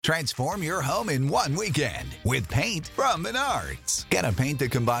Transform your home in one weekend with paint from Menards. Get a paint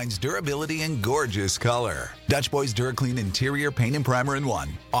that combines durability and gorgeous color. Dutch Boys DuraClean Interior Paint and Primer in One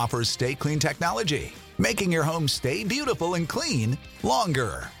offers Stay Clean technology, making your home stay beautiful and clean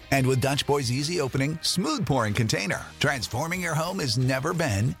longer. And with Dutch Boy's easy opening, smooth pouring container, transforming your home has never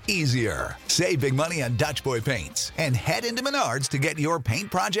been easier. Save big money on Dutch Boy paints and head into Menards to get your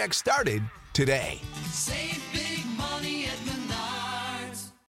paint project started today. Save big money at Menards.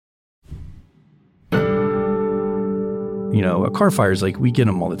 You know, a car fire is like, we get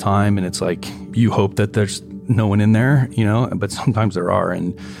them all the time, and it's like, you hope that there's no one in there, you know, but sometimes there are.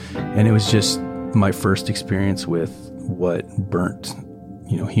 And it was just my first experience with what burnt,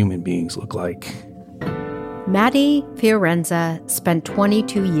 you know, human beings look like. Maddie Fiorenza spent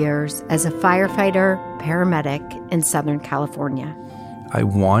 22 years as a firefighter, paramedic in Southern California. I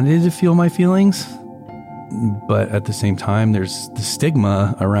wanted to feel my feelings, but at the same time, there's the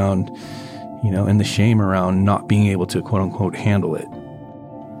stigma around, you know, and the shame around not being able to, quote unquote, handle it.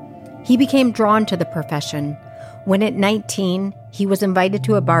 He became drawn to the profession when at 19, he was invited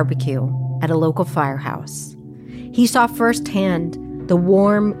to a barbecue at a local firehouse. He saw firsthand the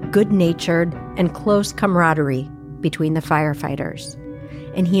warm, good-natured, and close camaraderie between the firefighters,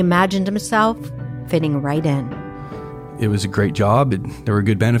 and he imagined himself fitting right in. It was a great job, and there were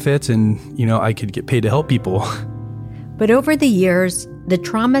good benefits, and, you know, I could get paid to help people. But over the years, the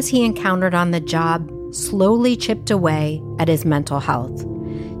traumas he encountered on the job slowly chipped away at his mental health.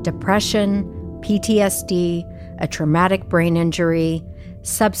 Depression, PTSD, a traumatic brain injury,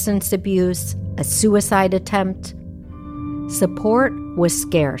 substance abuse, a suicide attempt. Support was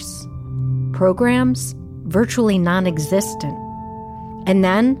scarce. Programs virtually non-existent. And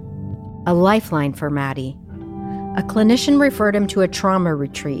then, a lifeline for Maddie. A clinician referred him to a trauma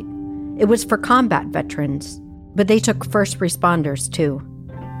retreat. It was for combat veterans, but they took first responders too.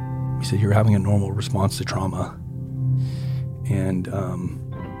 He said, you're having a normal response to trauma. And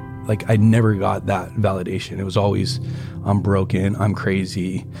I never got that validation. It was always, I'm broken, I'm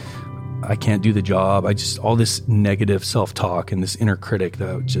crazy, I can't do the job. All this negative self-talk and this inner critic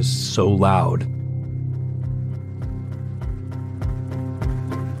that was just so loud.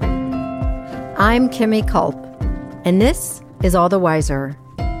 I'm Kimmy Culp, and this is All the Wiser,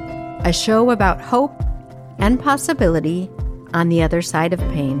 a show about hope and possibility on the other side of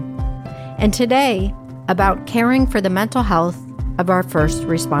pain. And today, about caring for the mental health of our first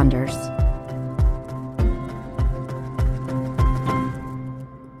responders.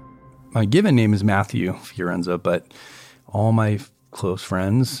 My given name is Matthew Fiorenza, but all my close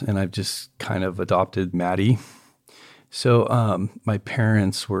friends, and I've just kind of adopted Maddie. So my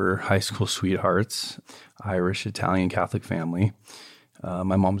parents were high school sweethearts, Irish, Italian, Catholic family.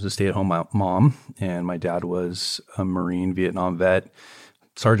 My mom was a stay-at-home mom, and my dad was a Marine Vietnam vet,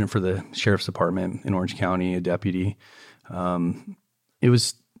 sergeant for the sheriff's department in Orange County, a deputy. It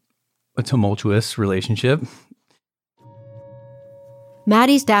was a tumultuous relationship.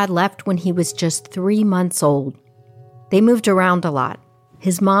 Maddie's dad left when he was just 3 months old. They moved around a lot.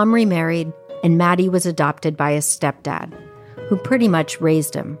 His mom remarried, and Maddie was adopted by his stepdad, who pretty much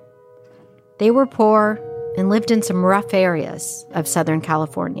raised him. They were poor and lived in some rough areas of Southern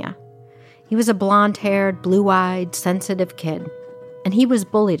California. He was a blonde-haired, blue-eyed, sensitive kid, and he was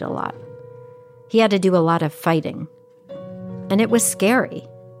bullied a lot. He had to do a lot of fighting. And it was scary,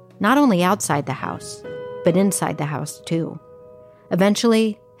 not only outside the house, but inside the house too.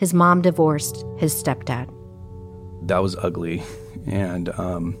 Eventually, his mom divorced his stepdad. That was ugly. And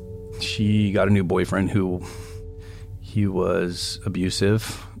she got a new boyfriend he was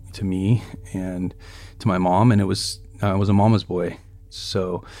abusive to me and to my mom, and I was a mama's boy.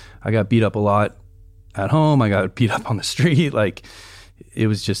 So I got beat up a lot at home. I got beat up on the street. It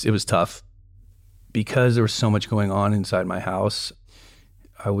was tough. Because there was so much going on inside my house,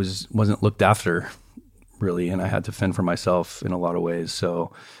 I wasn't looked after really, and I had to fend for myself in a lot of ways.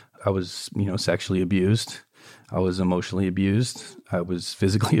 So I was, sexually abused. I was emotionally abused. I was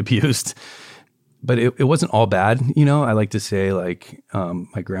physically abused. But it wasn't all bad, I like to say,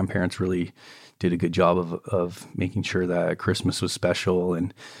 my grandparents really did a good job of making sure that Christmas was special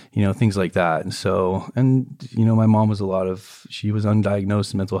and, things like that. And so, my mom was she was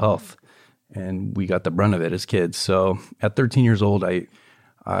undiagnosed mental health, and we got the brunt of it as kids. So at 13 years old,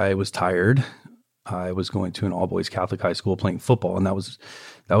 I was tired. I was going to an all-boys Catholic high school playing football, and that was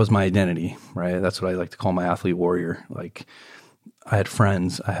my identity, right? That's what I like to call my athlete warrior. I had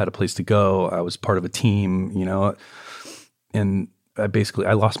friends, I had a place to go, I was part of a team, and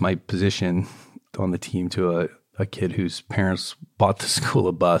I lost my position on the team to a kid whose parents bought the school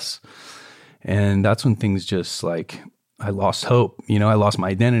a bus. And that's when things just lost hope. You know, I lost my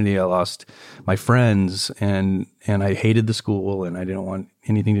identity. I lost my friends, and I hated the school, and I didn't want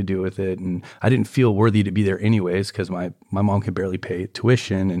anything to do with it. And I didn't feel worthy to be there anyways, because my mom could barely pay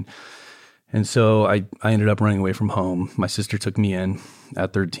tuition. And so I ended up running away from home. My sister took me in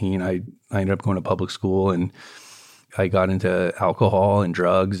at 13. I ended up going to public school, and I got into alcohol and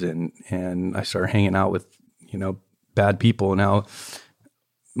drugs, and I started hanging out with, you know, bad people. Now,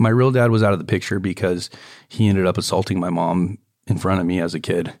 my real dad was out of the picture because he ended up assaulting my mom in front of me as a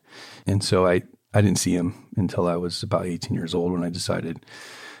kid. And so I didn't see him until I was about 18 years old, when I decided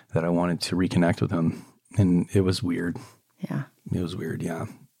that I wanted to reconnect with him. And it was weird. Yeah. It was weird. Yeah.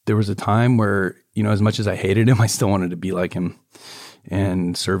 There was a time where, you know, as much as I hated him, I still wanted to be like him.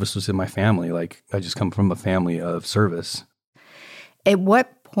 And service was in my family. Like, I just come from a family of service. At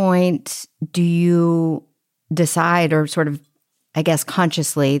what point do you decide, or sort of, I guess,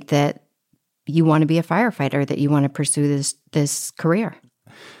 consciously, that you want to be a firefighter, that you want to pursue this career?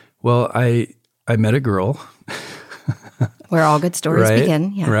 Well, I met a girl. Where all good stories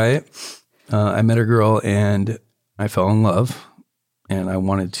begin. Yeah. Right. I met a girl, and I fell in love, and I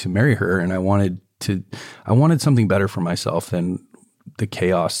wanted to marry her, and I wanted something better for myself than the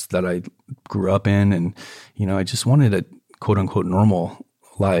chaos that I grew up in. And, you know, I just wanted a quote unquote normal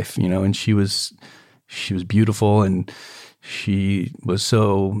life, you know, and she was beautiful, and she was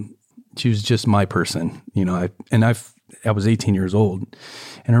just my person, you know. I was 18 years old,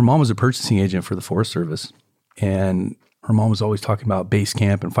 and her mom was a purchasing agent for the Forest Service. And her mom was always talking about base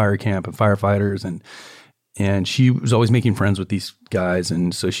camp and fire camp and firefighters. And she was always making friends with these guys.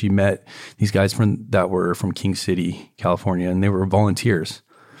 And so she met these guys that were from King City, California, and they were volunteers.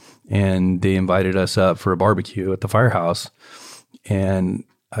 And they invited us up for a barbecue at the firehouse. And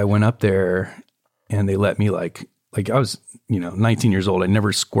I went up there, and they let me like I was, you know, 19 years old. I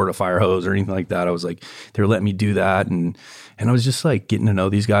never squirt a fire hose or anything like that. I was like, they were letting me do that. And I was just like getting to know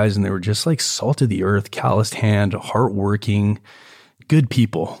these guys, and they were just like salt of the earth, calloused hand, hardworking, good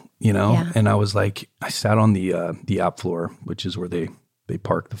people, you know? Yeah. And I was like, I sat on the app floor, which is where they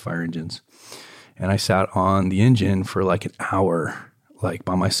park the fire engines. And I sat on the engine for like an hour, like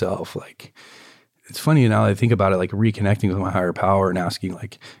by myself. Like, it's funny now that I think about it, like reconnecting with my higher power and asking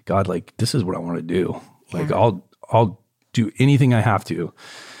like, God, like, this is what I want to do. Yeah. Like, I'll do anything I have to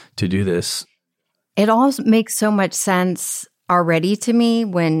do this. It all makes so much sense already to me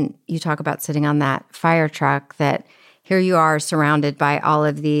when you talk about sitting on that fire truck, that here you are surrounded by all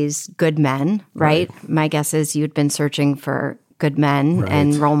of these good men, right? My guess is you'd been searching for good men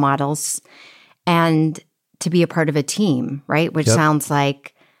and role models, and to be a part of a team, right? Which sounds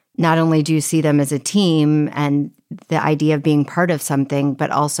like not only do you see them as a team and the idea of being part of something,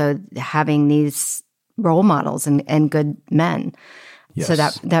 but also having these role models and good men. Yes. So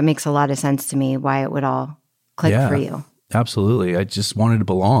that makes a lot of sense to me, why it would all click for you. Absolutely. I just wanted to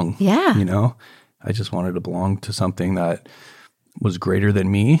belong. Yeah. You know, I just wanted to belong to something that was greater than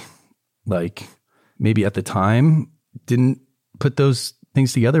me. Like, maybe at the time didn't put those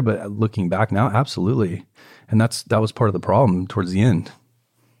things together, but looking back now, absolutely. And that was part of the problem towards the end.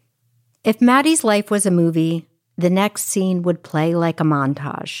 If Maddie's life was a movie, the next scene would play like a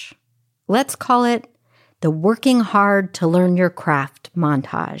montage. Let's call it the working hard to learn your craft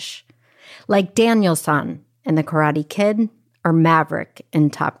montage. Like Daniel-san in The Karate Kid or Maverick in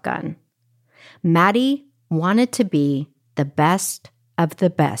Top Gun. Maddie wanted to be the best of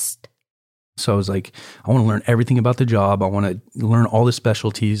the best. So I was like, I want to learn everything about the job. I want to learn all the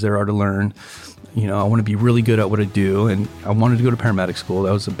specialties there are to learn. You know, I want to be really good at what I do. And I wanted to go to paramedic school.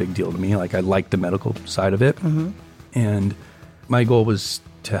 That was a big deal to me. Like, I liked the medical side of it. Mm-hmm. And my goal was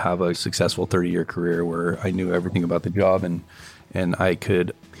to have a successful 30-year career where I knew everything about the job, and I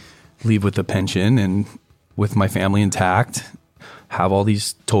could leave with a pension and with my family intact, have all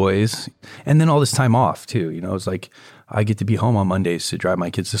these toys, and then all this time off too. You know, it's like I get to be home on Mondays to drive my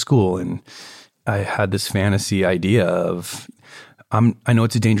kids to school. And I had this fantasy idea of, I know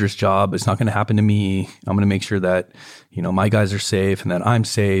it's a dangerous job. It's not going to happen to me. I'm going to make sure that, you know, my guys are safe and that I'm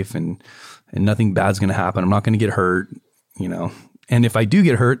safe, and nothing bad's going to happen. I'm not going to get hurt, you know. And if I do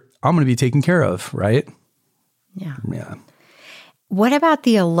get hurt, I'm going to be taken care of, right? Yeah. Yeah. What about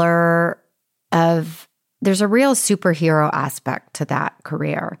the allure of, there's a real superhero aspect to that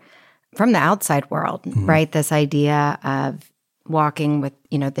career from the outside world, mm-hmm. right? This idea of walking with,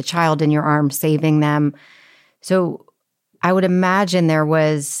 you know, the child in your arms, saving them. So I would imagine there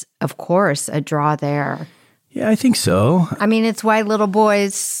was, of course, a draw there. Yeah, I think so. I mean, it's why little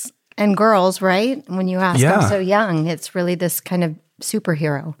boys and girls, right? When you ask them so young, it's really this kind of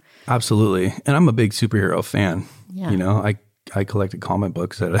superhero. Absolutely. And I'm a big superhero fan. Yeah. You know, I collected comic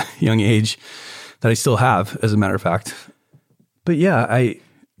books at a young age that I still have, as a matter of fact. But yeah,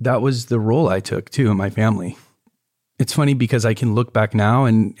 that was the role I took too in my family. It's funny because I can look back now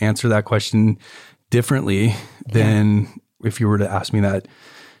and answer that question differently than if you were to ask me that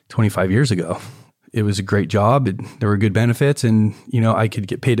 25 years ago. It was a great job. There were good benefits and, I could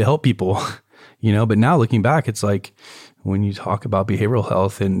get paid to help people, but now looking back, it's like when you talk about behavioral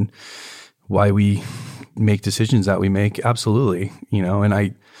health and why we make decisions that we make, absolutely, and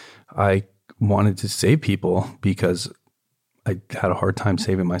I wanted to save people because I had a hard time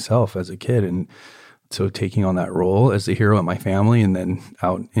saving myself as a kid. And so taking on that role as the hero in my family and then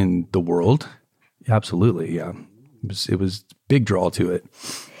out in the world, absolutely. Yeah. It was a big draw to it.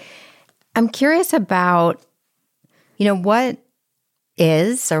 I'm curious about, what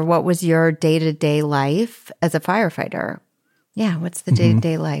is or what was your day-to-day life as a firefighter? Yeah. What's the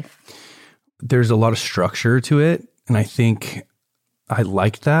day-to-day life? There's a lot of structure to it. And I think I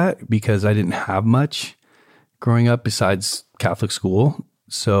liked that because I didn't have much growing up besides Catholic school.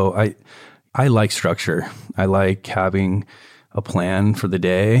 So I like structure. I like having a plan for the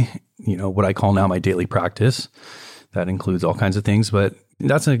day, what I call now my daily practice. That includes all kinds of things, but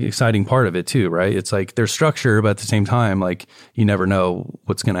that's an exciting part of it too, right? It's like there's structure, but at the same time, like you never know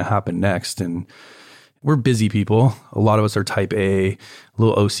what's going to happen next. And we're busy people. A lot of us are type A, a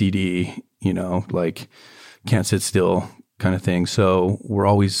little OCD, like can't sit still kind of thing. So we're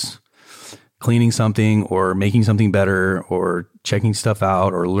always cleaning something or making something better or checking stuff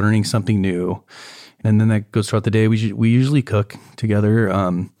out or learning something new. And then that goes throughout the day. We usually cook together.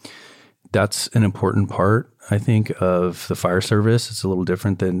 That's an important part, I think, of the fire service. It's a little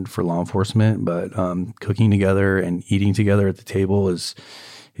different than for law enforcement, but cooking together and eating together at the table is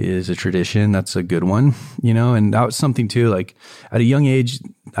a tradition. That's a good one, and that was something too, like at a young age,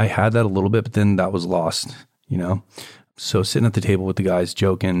 I had that a little bit, but then that was lost, So sitting at the table with the guys,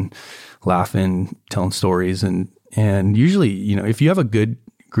 joking, laughing, telling stories. And usually, if you have a good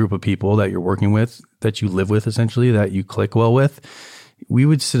group of people that you're working with, that you live with essentially, that you click well with, we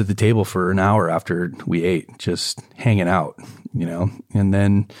would sit at the table for an hour after we ate, just hanging out, and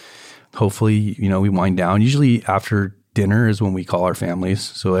then hopefully, we wind down. Usually after dinner is when we call our families.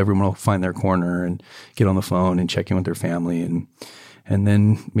 So everyone will find their corner and get on the phone and check in with their family and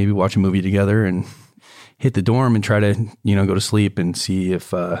then maybe watch a movie together and hit the dorm and try to, go to sleep and see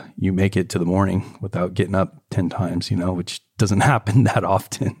if you make it to the morning without getting up 10 times, which doesn't happen that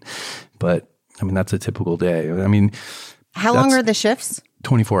often. But that's a typical day. How long are the shifts?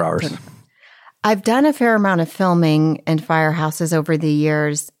 24 hours. I've done a fair amount of filming in firehouses over the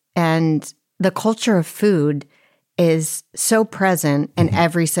years, and the culture of food is so present in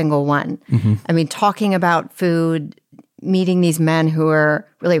every single one. Mm-hmm. Talking about food, meeting these men who are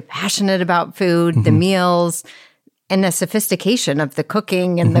really passionate about food, the meals, and the sophistication of the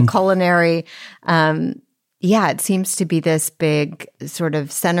cooking and the culinary. It seems to be this big sort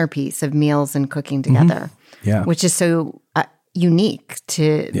of centerpiece of meals and cooking together, which is so unique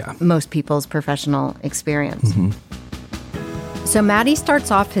to most people's professional experience. So Matty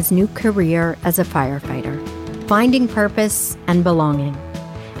starts off his new career as a firefighter, finding purpose and belonging.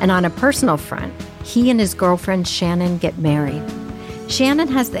 And on a personal front, he and his girlfriend Shannon get married. Shannon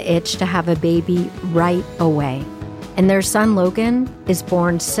has the itch to have a baby right away. And their son Logan is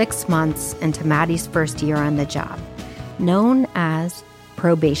born 6 months into Matty's first year on the job, known as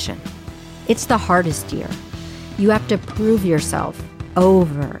probation. It's the hardest year. You have to prove yourself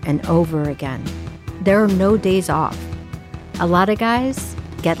over and over again. There are no days off. A lot of guys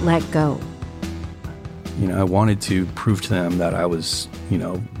get let go. I wanted to prove to them that I was,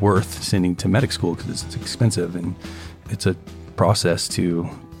 worth sending to medic school because it's expensive and it's a process to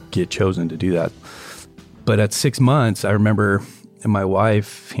get chosen to do that. But at 6 months, I remember my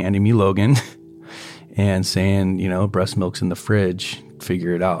wife handing me Logan and saying, breast milk's in the fridge,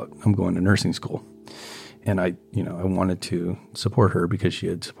 figure it out. I'm going to nursing school. And I wanted to support her because she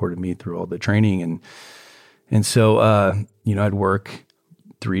had supported me through all the training. And so, I'd work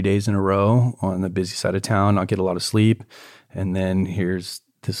 3 days in a row on the busy side of town, not get a lot of sleep. And then here's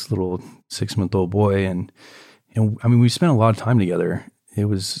this little 6-month-old boy. And we spent a lot of time together. It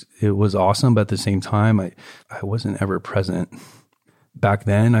was awesome. But at the same time, I wasn't ever present. Back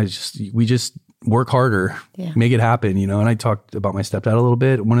then, we just work harder, make it happen, And I talked about my stepdad a little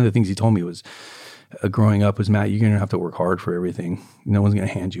bit. One of the things he told me was, growing up was, Matt, you're going to have to work hard for everything. No one's going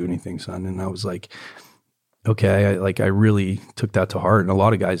to hand you anything, son. And I was like, okay, I really took that to heart. And a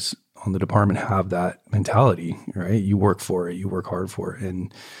lot of guys on the department have that mentality, right? You work for it, you work hard for it,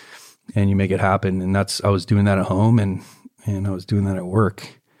 and you make it happen. And I was doing that at home and I was doing that at work.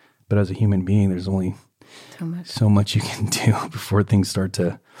 But as a human being, there's only so much you can do before things start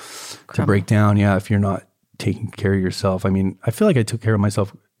to break down. Yeah, if you're not taking care of yourself. I mean, I feel like I took care of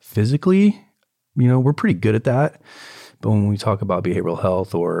myself physically. We're pretty good at that. But when we talk about behavioral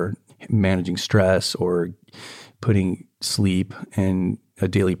health or managing stress or putting sleep and a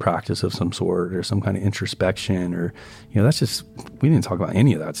daily practice of some sort or some kind of introspection or, that's just, we didn't talk about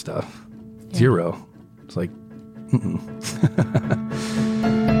any of that stuff. Yeah. Zero. It's like,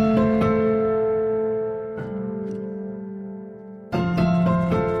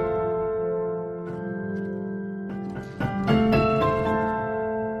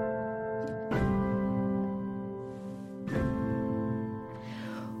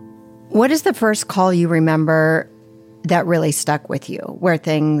 What is the first call you remember that really stuck with you, where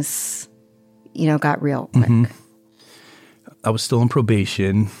things, got real quick? Mm-hmm. I was still on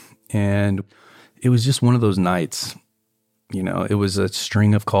probation, and it was just one of those nights. It was a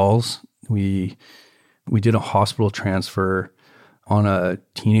string of calls. We did a hospital transfer on a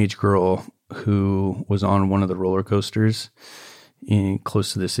teenage girl who was on one of the roller coasters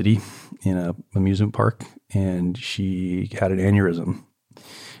close to the city in a amusement park, and she had an aneurysm.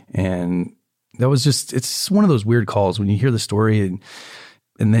 And that was it's one of those weird calls when you hear the story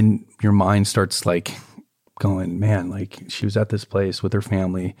and then your mind starts like going, man, like she was at this place with her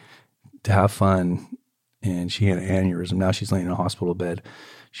family to have fun and she had an aneurysm. Now she's laying in a hospital bed.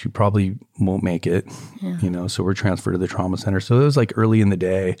 She probably won't make it, so we're transferred to the trauma center. So it was like early in the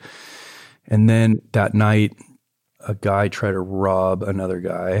day. And then that night, a guy tried to rob another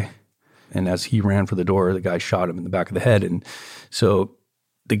guy. And as he ran for the door, the guy shot him in the back of the head. And so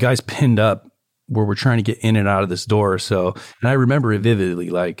the guy's pinned up where we're trying to get in and out of this door. So, and I remember it vividly,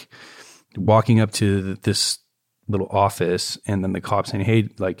 like walking up to this little office and then the cops saying, hey,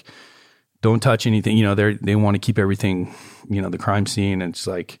 like, don't touch anything. They want to keep everything, the crime scene. And it's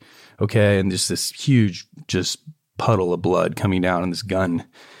like, okay. And just this huge, just puddle of blood coming down and this gun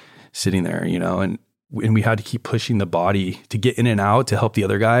sitting there, and we had to keep pushing the body to get in and out to help the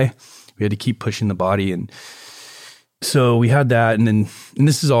other guy. We had to keep pushing the body. And so we had that, and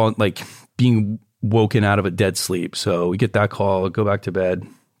this is all like being woken out of a dead sleep. So we get that call, go back to bed.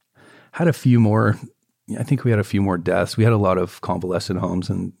 Had a few more, I think we had a few more deaths. We had a lot of convalescent homes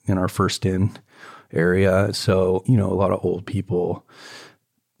in our first in area. So, a lot of old people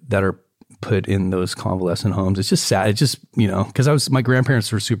that are put in those convalescent homes. It's just sad. It's just, because my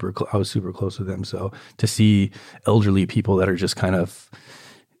grandparents were I was super close with them. So to see elderly people that are just kind of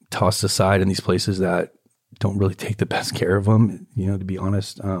tossed aside in these places that don't really take the best care of them, to be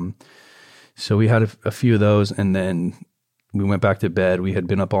honest. So we had a few of those, and then we went back to bed. We had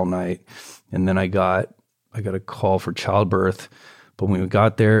been up all night, and then I got a call for childbirth. But when we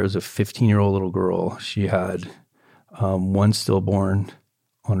got there, it was a 15-year-old little girl. She had one stillborn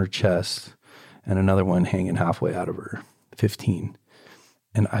on her chest and another one hanging halfway out of her, 15.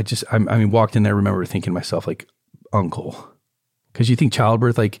 And I walked in there, I remember thinking to myself, like, uncle. Because you think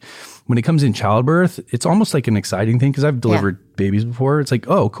childbirth, like when it comes in childbirth, it's almost like an exciting thing because I've delivered babies before. It's like,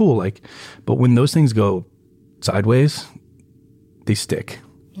 oh, cool. Like, but when those things go sideways, they stick,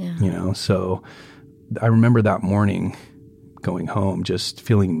 So I remember that morning going home, just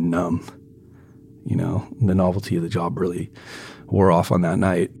feeling numb, the novelty of the job really wore off on that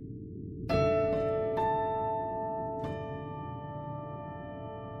night.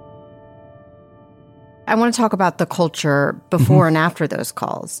 I want to talk about the culture before and after those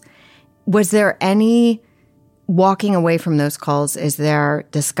calls. Was there any walking away from those calls? Is there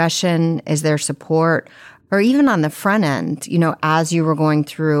discussion? Is there support? Or even on the front end, as you were going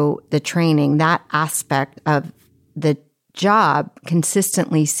through the training, that aspect of the job,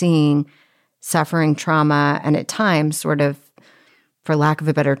 consistently seeing suffering, trauma, and at times sort of, for lack of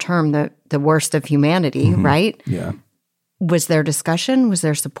a better term, the worst of humanity, right? Yeah. Was there discussion? Was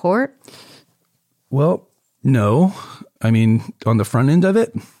there support? Well, no. I mean, on the front end of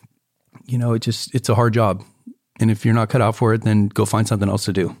it, it's a hard job. And if you're not cut out for it, then go find something else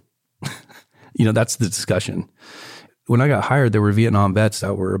to do. That's the discussion. When I got hired, there were Vietnam vets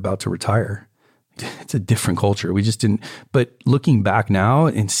that were about to retire. It's a different culture. We just didn't. But looking back now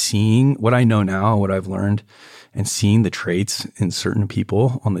and seeing what I know now, what I've learned, and seeing the traits in certain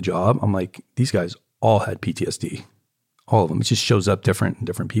people on the job, I'm like, these guys all had PTSD. All of them. It just shows up different in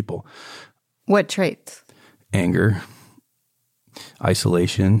different people. What traits? Anger,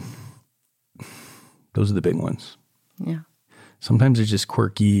 isolation. Those are the big ones. Yeah. Sometimes they're just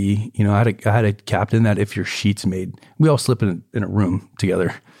quirky. I had a captain that if your sheets made, we all slept in a room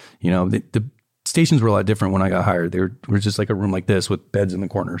together. The stations were a lot different when I got hired. They were just like a room like this with beds in the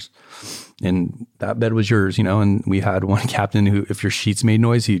corners. And that bed was yours, and we had one captain who, if your sheets made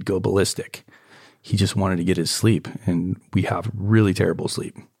noise, he'd go ballistic. He just wanted to get his sleep. And we have really terrible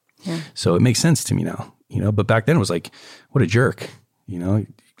sleep. So it makes sense to me now, but back then it was like, what a jerk,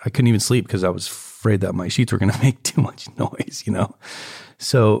 I couldn't even sleep because I was afraid that my sheets were going to make too much noise,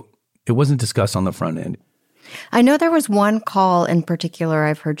 So it wasn't discussed on the front end. I know there was one call in particular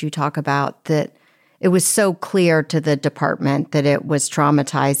I've heard you talk about that it was so clear to the department that it was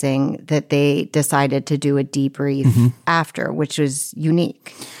traumatizing that they decided to do a debrief after, which was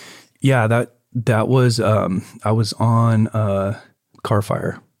unique. Yeah, that was, I was on car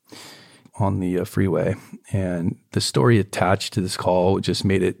fire on the freeway, and the story attached to this call just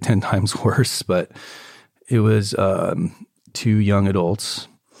made it 10 times worse. But it was 2 young adults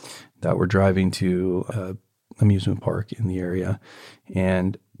that were driving to an amusement park in the area,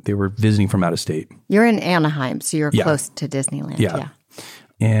 and they were visiting from out of state. You're in Anaheim, so you're close to Disneyland. Yeah.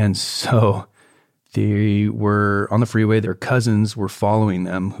 And so they were on the freeway. Their cousins were following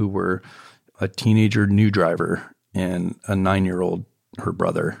them, who were a teenager new driver and a 9-year-old, her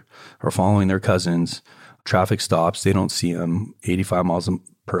brother, are following their cousins. Traffic stops. They don't see them. 85 miles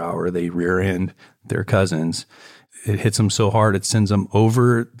per hour. They rear end their cousins. It hits them so hard it sends them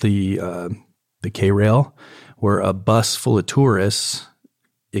over the K-rail, where a bus full of tourists,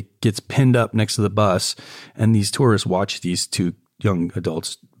 it gets pinned up next to the bus, and these tourists watch these 2 young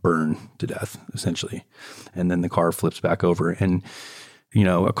adults burn to death, essentially. And then the car flips back over. And,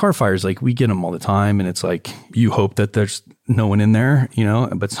 a car fire is like, we get them all the time. And it's like, you hope that there's no one in there,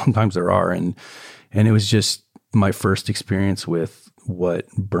 but sometimes there are. And it was just my first experience with what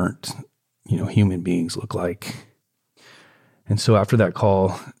burnt, human beings look like. And so after that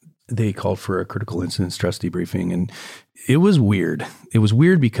call, they called for a critical incident stress debriefing. And it was weird. It was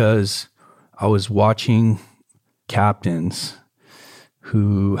weird because I was watching captains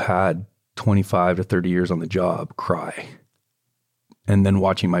who had 25 to 30 years on the job cry, and then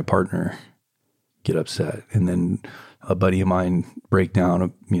watching my partner get upset. And then a buddy of mine break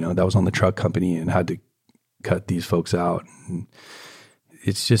down, that was on the truck company and had to cut these folks out. And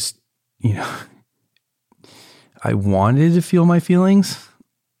it's just, I wanted to feel my feelings,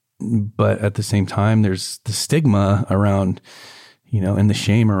 but at the same time, there's the stigma around, and the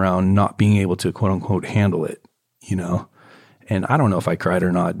shame around not being able to quote unquote handle it, and I don't know if I cried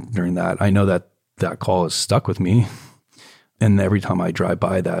or not during that. I know that call is stuck with me. And every time I drive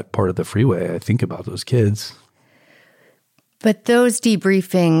by that part of the freeway, I think about those kids. But those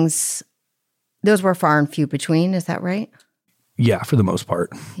debriefings, those were far and few between. Is that right? Yeah, for the most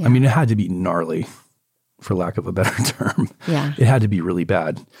part. Yeah. I mean, it had to be gnarly, for lack of a better term. Yeah. It had to be really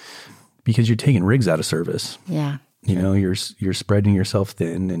bad because you're taking rigs out of service. Yeah. You're spreading yourself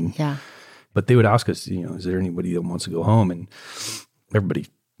thin. And but they would ask us, is there anybody that wants to go home? And everybody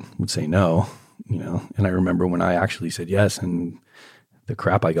would say no, and I remember when I actually said yes, and the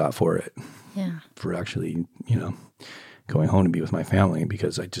crap I got for it. Yeah. For actually, going home to be with my family,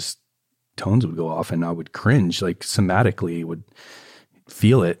 because tones would go off and I would cringe, like somatically would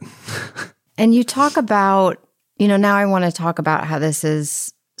feel it. And you talk about, now I want to talk about how this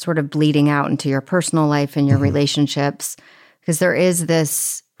is sort of bleeding out into your personal life and your relationships, because there is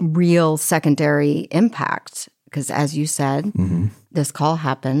this real secondary impact. Because as you said, this call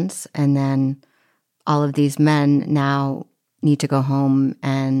happens, and then all of these men now need to go home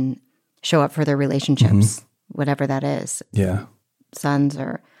and show up for their relationships, whatever that is. Yeah. Sons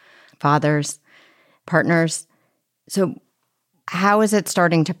or fathers, partners. So how is it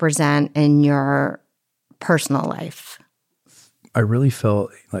starting to present in your personal life? I really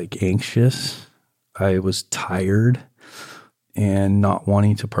felt like anxious. I was tired and not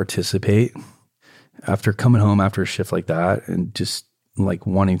wanting to participate after coming home after a shift like that, and just like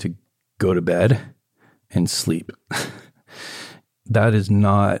wanting to go to bed and sleep. It's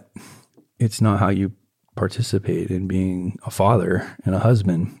not how you participate in being a father and a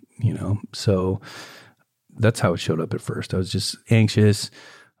husband, So that's how it showed up at first. I was just anxious,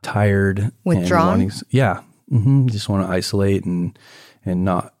 tired. Withdrawn? Just want to isolate and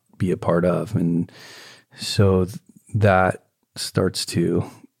not be a part of. And so that starts to,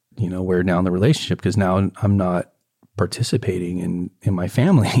 wear down the relationship, because now I'm not participating in my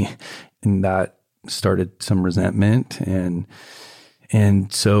family. And that started some resentment.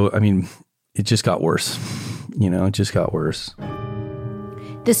 And so, I mean, it just got worse, it just got worse.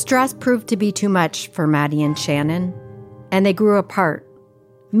 The stress proved to be too much for Maddie and Shannon, and they grew apart.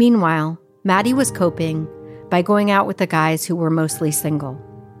 Meanwhile, Maddie was coping by going out with the guys who were mostly single.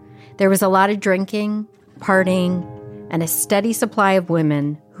 There was a lot of drinking, partying, and a steady supply of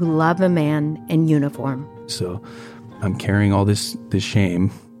women who love a man in uniform. So I'm carrying all this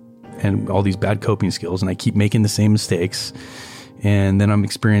shame and all these bad coping skills, and I keep making the same mistakes. And then I'm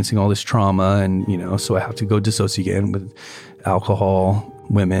experiencing all this trauma, and, so I have to go dissociate with alcohol,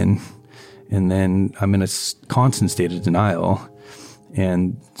 women, and then I'm in a constant state of denial.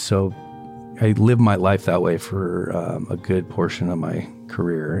 And so I lived my life that way for a good portion of my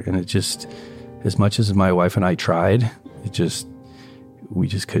career. And it just, as much as my wife and I tried, we just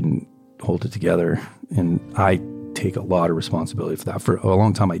couldn't hold it together. And I take a lot of responsibility for that. For a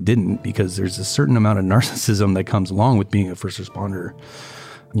long time, I didn't, because there's a certain amount of narcissism that comes along with being a first responder.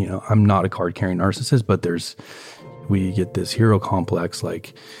 You know, I'm not a card-carrying narcissist, but we get this hero complex,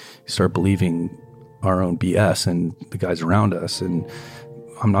 like start believing our own BS and the guys around us. And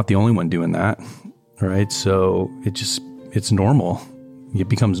I'm not the only one doing that, right? So it's normal. It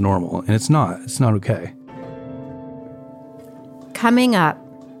becomes normal, and it's not okay. Coming up,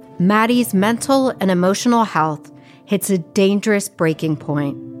 Maddie's mental and emotional health hits a dangerous breaking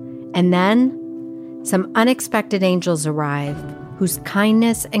point. And then some unexpected angels arrive whose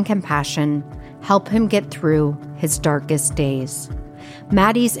kindness and compassion help him get through his darkest days.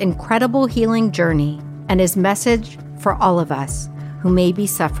 Maddie's incredible healing journey and his message for all of us who may be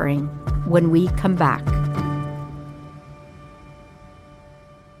suffering when we come back.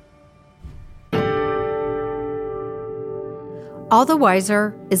 All the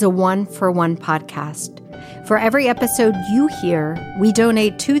Wiser is a one-for-one podcast. For every episode you hear, we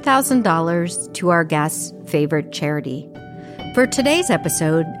donate $2,000 to our guest's favorite charity. For today's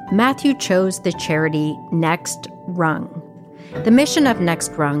episode, Matthew chose the charity Next Rung. The mission of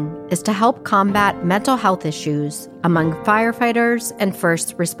Next Rung is to help combat mental health issues among firefighters and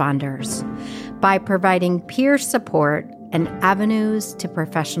first responders by providing peer support and avenues to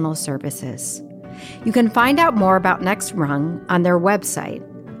professional services. You can find out more about Next Rung on their website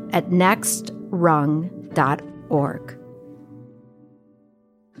at nextrung.org.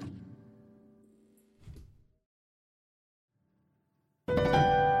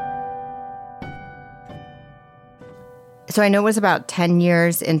 So I know it was about 10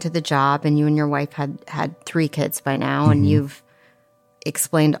 years into the job, and you and your wife had 3 kids by now, and you've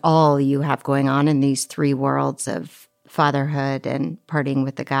explained all you have going on in these 3 worlds of fatherhood and partying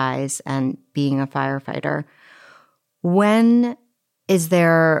with the guys and being a firefighter. When is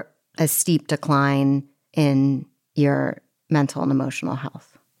there a steep decline in your mental and emotional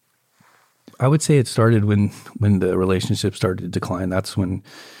health? I would say it started when the relationship started to decline. That's when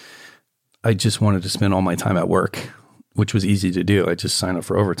I just wanted to spend all my time at work, which was easy to do. I just sign up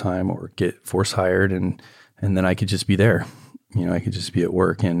for overtime or get force hired, and then I could just be there. You know, I could just be at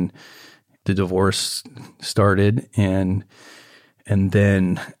work. And the divorce started, and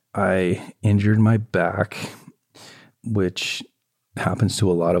then I injured my back, which happens to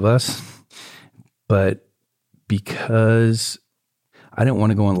a lot of us. But because I didn't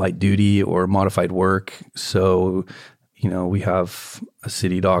want to go on light duty or modified work, so, you know, we have a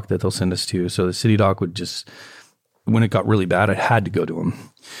city doc that they'll send us to. So the city doc would just, when it got really bad, I had to go to him.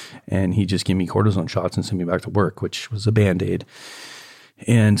 And he just gave me cortisone shots and sent me back to work, which was a Band-Aid.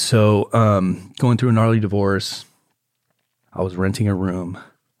 And so going through a gnarly divorce, I was renting a room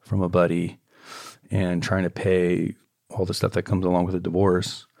from a buddy and trying to pay all the stuff that comes along with a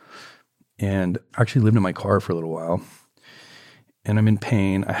divorce. And I actually lived in my car for a little while. And I'm in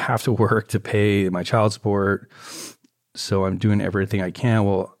pain. I have to work to pay my child support. So I'm doing everything I can.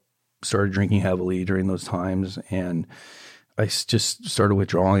 Well, started drinking heavily during those times, and I just started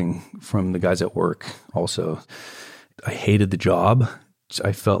withdrawing from the guys at work also. I hated the job.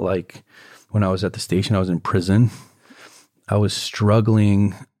 I felt like when I was at the station, I was in prison. I was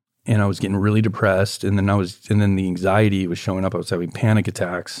struggling, and I was getting really depressed, and then the anxiety was showing up. I was having panic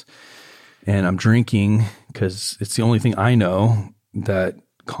attacks, and I'm drinking because it's the only thing I know that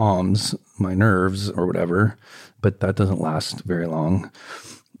calms my nerves or whatever, but that doesn't last very long.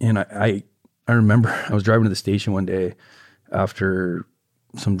 And I remember I was driving to the station one day after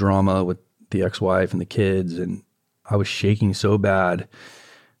some drama with the ex-wife and the kids, and I was shaking so bad.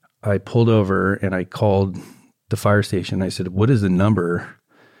 I pulled over and I called the fire station. I said, "What is the number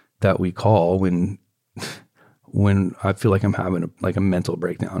that we call when I feel like I'm having a mental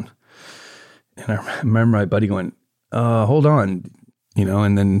breakdown?" And I remember my buddy going, "Hold on." You know,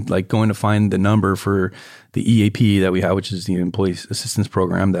 and then like going to find the number for the EAP that we have, which is the Employee Assistance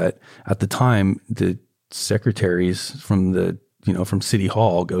Program, that at the time the secretaries from from City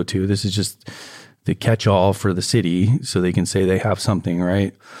Hall go to. This is just the catch-all for the city, so they can say they have something,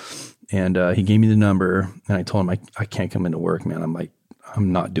 right? And he gave me the number, and I told him I can't come into work, man.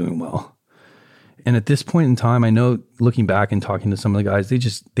 I'm not doing well. And at this point in time, I know, looking back and talking to some of the guys,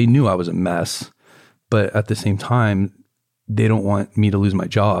 they knew I was a mess, but at the same time, they don't want me to lose my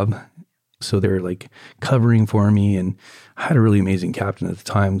job. So they're like covering for me. And I had a really amazing captain at the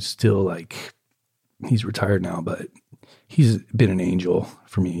time, still, like, he's retired now, but he's been an angel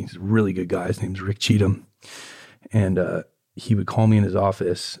for me. He's a really good guy. His name's Rick Cheatham. And he would call me in his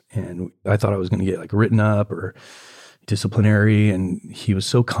office, and I thought I was going to get like written up or disciplinary. And he was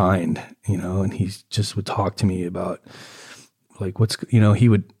so kind, and he just would talk to me about like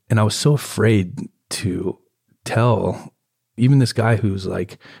and I was so afraid to tell even this guy who's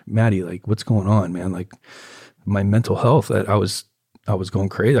like, Maddie, like, what's going on, man? Like my mental health, that I was going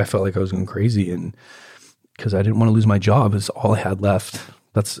crazy. I felt like I was going crazy, and because I didn't want to lose my job. It's all I had left.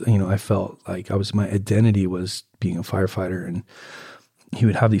 That's, I felt like my identity was being a firefighter, and he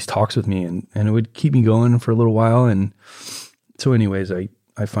would have these talks with me, and it would keep me going for a little while. And so anyways, I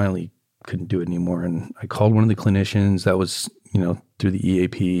finally couldn't do it anymore. And I called one of the clinicians that was, through the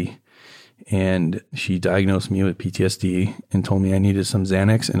EAP, and she diagnosed me with PTSD and told me I needed some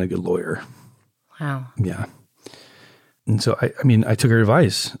Xanax and a good lawyer. Wow. Yeah. And so, I took her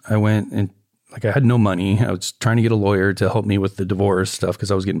advice. I went and I had no money. I was trying to get a lawyer to help me with the divorce stuff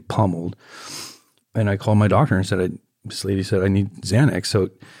because I was getting pummeled. And I called my doctor and said, this lady said I need Xanax.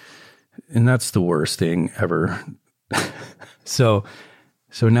 So, and that's the worst thing ever. So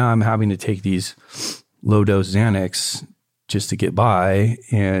now I'm having to take these low dose Xanax just to get by.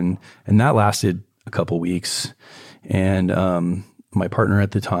 And that lasted a couple weeks. And my partner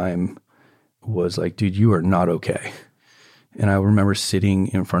at the time was like, dude, you are not okay. And I remember sitting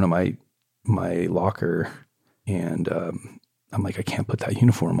in front of my locker, and I'm like, I can't put that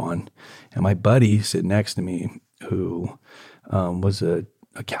uniform on. And my buddy sitting next to me, who was a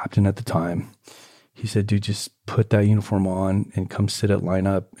captain at the time, he said, dude, just put that uniform on and come sit at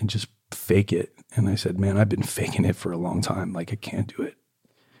lineup and just fake it. And I said, man, I've been faking it for a long time. Like, I can't do it.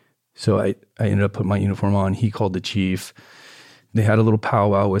 So I ended up putting my uniform on. He called the chief. They had a little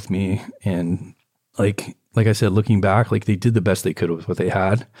powwow with me. And like I said, looking back, like they did the best they could with what they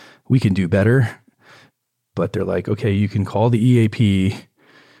had. We can do better. But they're like, okay, you can call the EAP,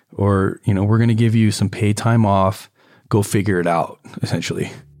 or, we're going to give you some paid time off. Go figure it out,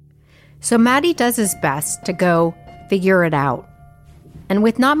 essentially. So Maddie does his best to go figure it out. And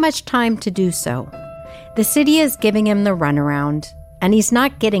with not much time to do so, the city is giving him the runaround, and he's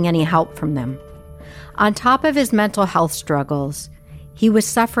not getting any help from them. On top of his mental health struggles, he was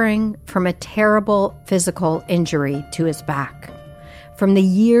suffering from a terrible physical injury to his back, from the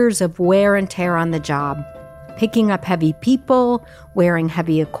years of wear and tear on the job, picking up heavy people, wearing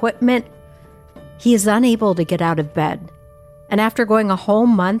heavy equipment. He is unable to get out of bed. And after going a whole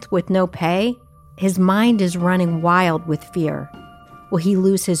month with no pay, his mind is running wild with fear. Will he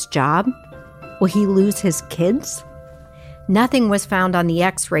lose his job? Will he lose his kids? Nothing was found on the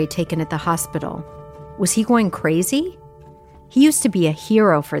X-ray taken at the hospital. Was he going crazy? He used to be a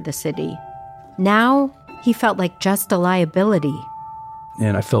hero for the city. Now he felt like just a liability.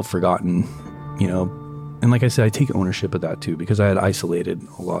 And I felt forgotten, And like I said, I take ownership of that too, because I had isolated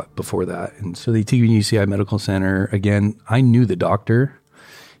a lot before that. And so they take me to UCI Medical Center. Again, I knew the doctor,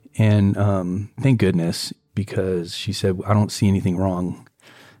 and thank goodness, because she said, I don't see anything wrong.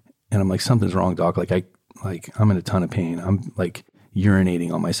 And I'm like, something's wrong, doc. I'm in a ton of pain. I'm like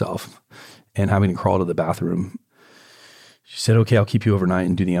urinating on myself and having to crawl to the bathroom. She said, okay, I'll keep you overnight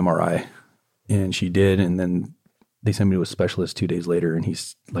and do the MRI. And she did. And then they sent me to a specialist 2 days later, and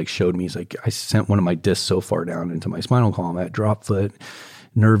he's like, showed me, he's like, I sent one of my discs so far down into my spinal column. I had drop foot,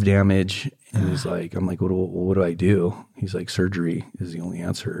 nerve damage. And he's like, I'm like, what do I do? He's like, surgery is the only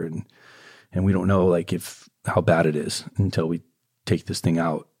answer. And we don't know like how bad it is until we take this thing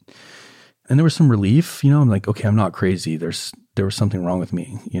out. And there was some relief, I'm like, okay, I'm not crazy. There was something wrong with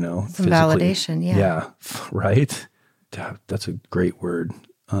me, Some physically. validation. Yeah. Yeah. Right. That's a great word.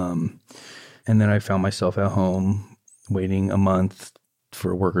 And then I found myself at home waiting a month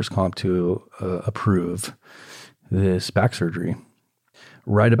for workers' comp to approve this back surgery.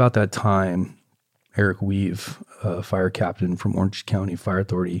 Right about that time, Eric Weave, a fire captain from Orange County Fire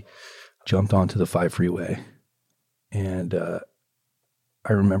Authority, jumped onto the 5 freeway. And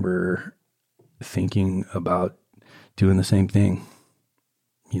I remember thinking about doing the same thing.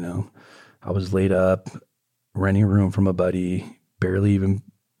 I was laid up, renting a room from a buddy, barely even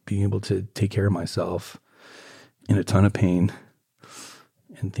being able to take care of myself, in a ton of pain,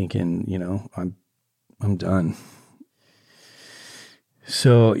 and thinking, I'm done.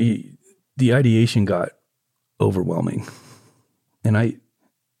 So the ideation got overwhelming, and I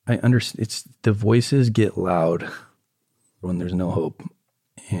understand the voices get loud when there's no hope,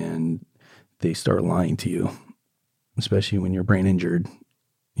 and they start lying to you, especially when you're brain injured,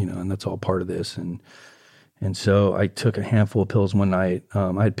 and that's all part of this. And so I took a handful of pills one night.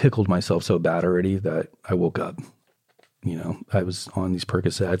 I had pickled myself so bad already that I woke up. I was on these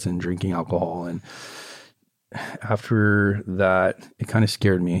Percocets and drinking alcohol, after that, it kind of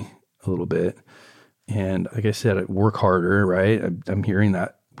scared me a little bit. And like I said, I work harder, right? I'm hearing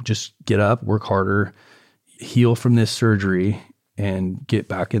that. Just get up, work harder, heal from this surgery, and get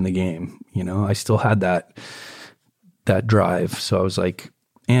back in the game. You know, I still had that drive. So I was like,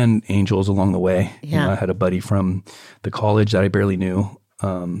 and angels along the way. Yeah. You know, I had a buddy from the college that I barely knew.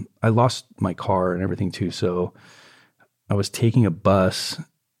 I lost my car and everything too. So I was taking a bus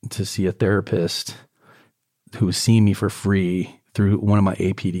to see a therapist who was seeing me for free through one of my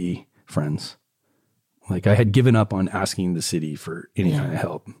APD friends. Like I had given up on asking the city for any kind of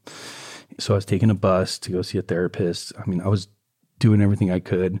help. So I was taking a bus to go see a therapist. I mean, I was doing everything I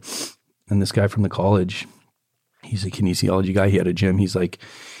could. And this guy from the college, he's a kinesiology guy. He had a gym. He's like,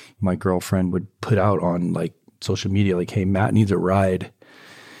 my girlfriend would put out on like social media, like, hey, Matt needs a ride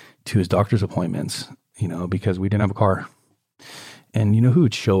to his doctor's appointments, you know, because we didn't have a car. And you know who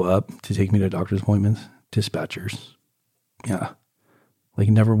would show up to take me to doctor's appointments? Dispatchers. Yeah. Like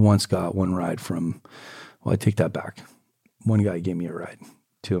never once got one ride from, well, I take that back. One guy gave me a ride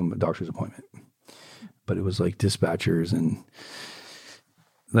to a doctor's appointment, but it was like dispatchers. And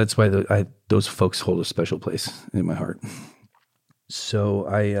that's why those folks hold a special place in my heart.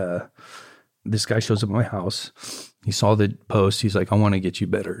 So this guy shows up at my house. He saw the post. He's like, I want to get you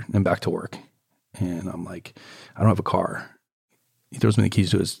better and back to work. And I'm like, I don't have a car. He throws me the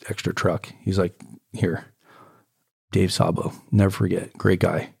keys to his extra truck. He's like, here, Dave Sabo, never forget. Great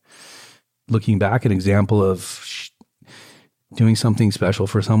guy. Looking back, an example of doing something special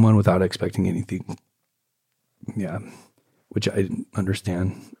for someone without expecting anything. Yeah. Which I didn't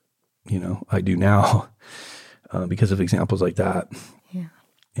understand. You know, I do now because of examples like that. Yeah.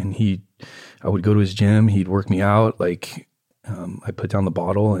 And I would go to his gym. He'd work me out. Like I put down the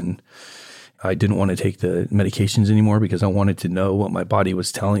bottle, and I didn't want to take the medications anymore because I wanted to know what my body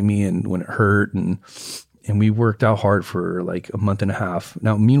was telling me and when it hurt. And we worked out hard for like a month and a half.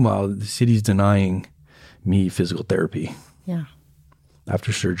 Now, meanwhile, the city's denying me physical therapy. Yeah.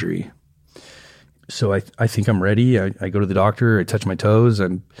 After surgery. So I think I'm ready. I go to the doctor. I touch my toes.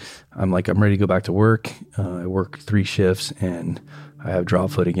 I'm like, I'm ready to go back to work. I work 3 shifts and I have drop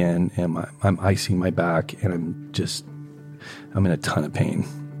foot again, and I'm icing my back, and I'm in a ton of pain.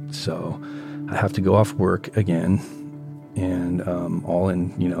 So I have to go off work again, and all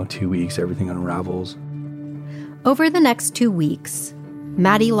in 2 weeks, everything unravels. Over the next 2 weeks,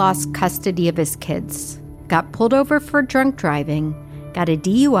 Matty lost custody of his kids, got pulled over for drunk driving, got a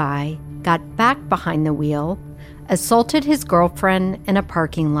DUI, got back behind the wheel, assaulted his girlfriend in a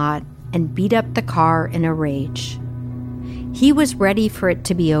parking lot, and beat up the car in a rage. He was ready for it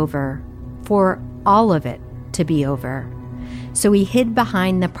to be over, for all of it to be over. So he hid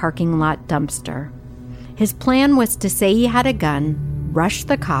behind the parking lot dumpster. His plan was to say he had a gun, rush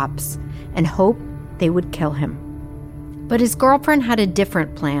the cops, and hope they would kill him. But his girlfriend had a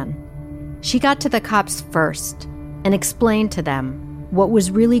different plan. She got to the cops first and explained to them what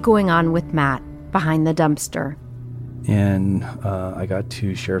was really going on with Matt behind the dumpster. And I got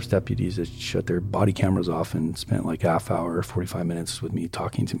 2 sheriff's deputies that shut their body cameras off and spent like half hour, 45 minutes with me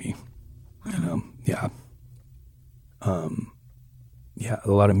talking to me. You know, yeah. Yeah,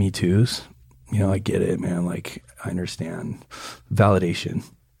 a lot of Me Too's. You know, I get it, man. Like, I understand validation.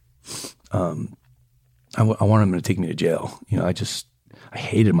 I wanted them to take me to jail. You know, I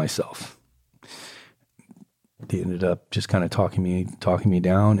hated myself. They ended up just kind of talking me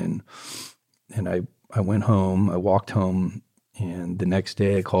down, and I went home. I walked home, and the next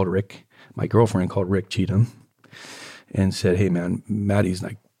day I called Rick. My girlfriend called Rick Cheatham and said, "Hey, man, Maddie's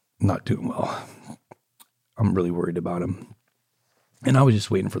like not doing well. I'm really worried about him." And I was just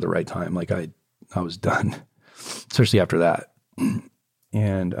waiting for the right time. Like I was done, especially after that.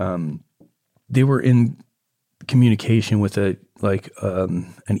 And they were in communication with an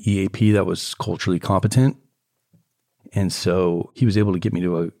EAP that was culturally competent. And so he was able to get me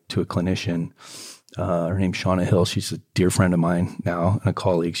to a clinician. Her name's Shauna Hill. She's a dear friend of mine now and a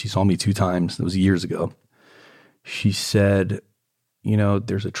colleague. She saw me 2 times. That was years ago. She said,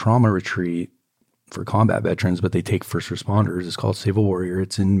 there's a trauma retreat for combat veterans, but they take first responders. It's called Save a Warrior.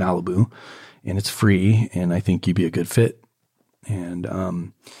 It's in Malibu, and it's free, and I think you'd be a good fit. And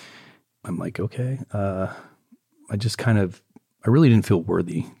I'm like, okay. I really didn't feel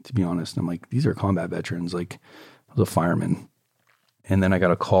worthy, to be honest. I'm like, these are combat veterans. Like, I was a fireman. And then I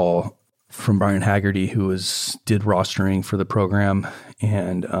got a call from Brian Haggerty, who did rostering for the program.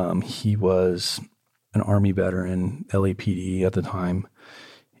 And he was an Army veteran, LAPD at the time.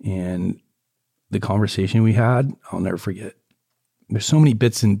 And the conversation we had, I'll never forget. There's so many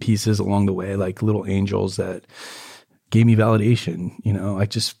bits and pieces along the way, like little angels that gave me validation. You know, I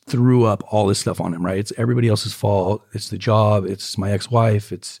just threw up all this stuff on him, right? It's everybody else's fault. It's the job. It's my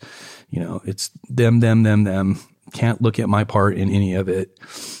ex-wife. It's, you know, it's them. Can't look at my part in any of it.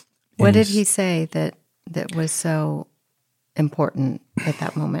 What did he say that was so important at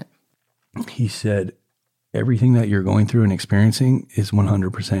that moment? He said, everything that you're going through and experiencing is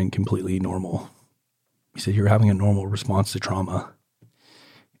 100% completely normal. He said, you're having a normal response to trauma.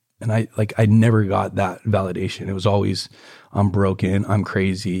 And I never got that validation. It was always, I'm broken, I'm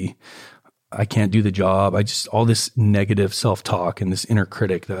crazy, I can't do the job. All this negative self-talk and this inner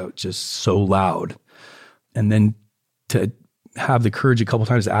critic that was just so loud. And then to have the courage a couple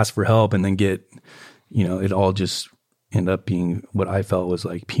times to ask for help and then get, you know, it all just end up being what I felt was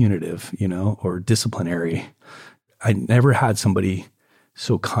like punitive, you know, or disciplinary. I never had somebody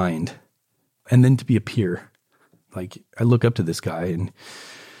so kind. And then to be a peer, like I look up to this guy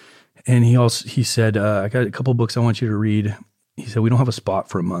and he said, I got a couple books I want you to read. He said, we don't have a spot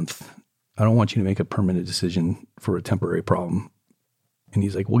for a month. I don't want you to make a permanent decision for a temporary problem. And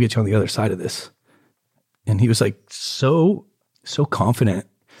he's like, we'll get you on the other side of this. And he was like, so confident,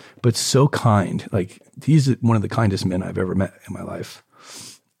 but so kind. Like he's one of the kindest men I've ever met in my life.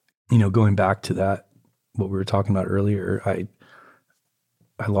 You know, going back to that, what we were talking about earlier,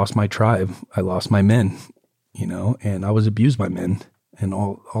 I lost my tribe. I lost my men, you know, and I was abused by men. And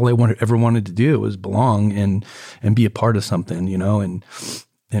all I ever wanted to do was belong and be a part of something, you know,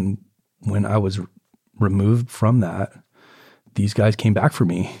 and when I was removed from that, these guys came back for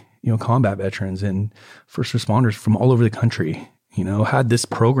me, you know, combat veterans and first responders from all over the country, you know, had this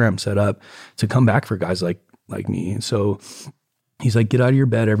program set up to come back for guys like me. And so he's like, get out of your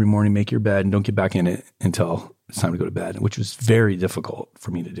bed every morning, make your bed, and don't get back in it until it's time to go to bed, which was very difficult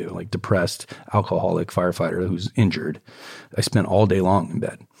for me to do. Like depressed, alcoholic firefighter who's injured. I spent all day long in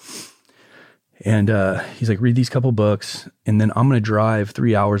bed. And he's like, read these couple books, and then I'm going to drive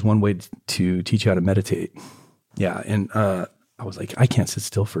 3 hours one way to teach you how to meditate. Yeah. And I was like, I can't sit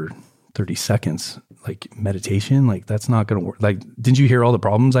still for 30 seconds. Like meditation, like that's not going to work. Like, didn't you hear all the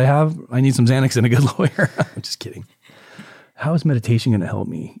problems I have? I need some Xanax and a good lawyer. I'm just kidding. How is meditation going to help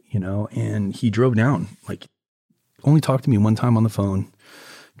me? You know? And he drove down, like only talked to me one time on the phone,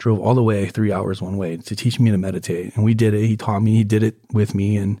 drove all the way 3 hours one way to teach me to meditate. And we did it. He taught me, he did it with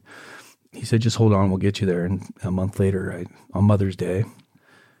me. And he said, just hold on, we'll get you there. And a month later, on Mother's Day.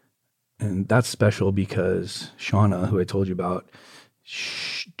 And that's special because Shauna, who I told you about,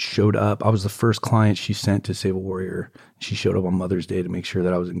 showed up. I was the first client she sent to Save a Warrior. She showed up on Mother's Day to make sure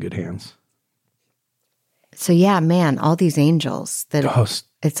that I was in good hands. So yeah, man, all these angels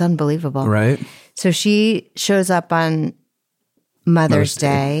it's unbelievable. Right. So she shows up on Mother's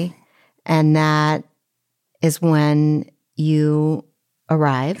Day, and that is when you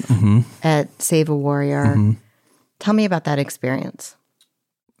arrive at Save a Warrior. Mm-hmm. Tell me about that experience.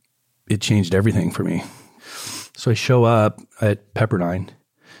 It changed everything for me. So I show up at Pepperdine,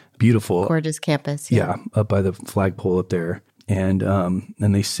 beautiful. Gorgeous campus. Yeah, up by the flagpole up there. And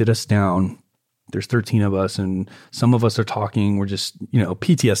they sit us down. There's 13 of us, and some of us are talking. We're just, you know,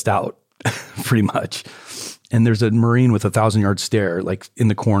 PTSD out pretty much. And there's a Marine with a 1,000-yard stare, like in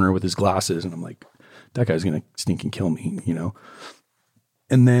the corner with his glasses. And I'm like, that guy's going to stink and kill me, you know?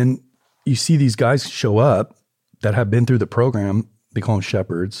 And then you see these guys show up that have been through the program. They call them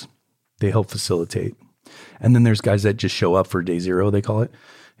shepherds. They help facilitate. And then there's guys that just show up for day zero, they call it.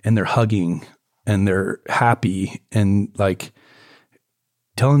 And they're hugging and they're happy and like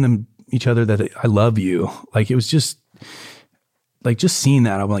telling them each other that I love you. Like it was just like just seeing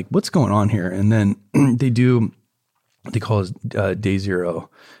that. I'm like, what's going on here? And then they call it day zero,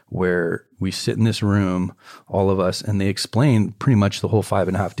 where we sit in this room, all of us, and they explain pretty much the whole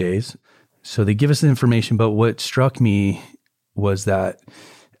 5.5 days. So they give us the information. But what struck me was that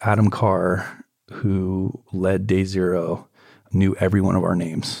Adam Carr, who led day zero, knew every one of our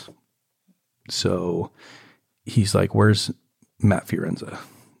names. So he's like, where's Matt Fiorenza?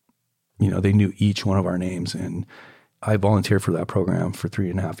 You know, they knew each one of our names. And I volunteered for that program for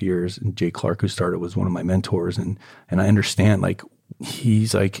 3.5 years. And Jay Clark, who started, was one of my mentors. And I understand, like,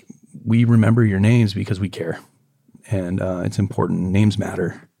 he's like, we remember your names because we care. And it's important. Names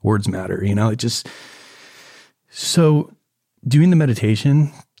matter. Words matter. You know, it just, so doing the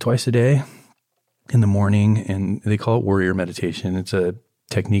meditation twice a day in the morning, and they call it warrior meditation. It's a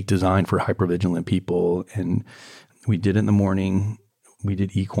technique designed for hypervigilant people. And we did it in the morning. We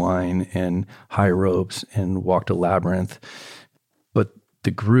did equine and high ropes and walked a labyrinth. But the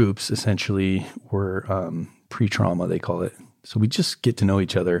groups essentially were pre-trauma, they call it. So we just get to know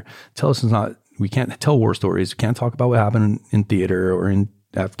each other. We can't tell war stories. We can't talk about what happened in theater or in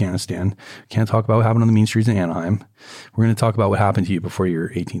Afghanistan. Can't talk about what happened on the mean streets in Anaheim. We're going to talk about what happened to you before your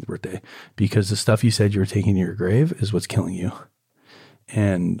 18th birthday, because the stuff you said you were taking to your grave is what's killing you.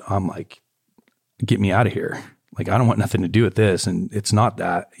 And I'm like, get me out of here. Like, I don't want nothing to do with this. And it's not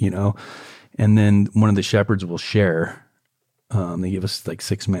that, you know? And then one of the shepherds will share, they give us like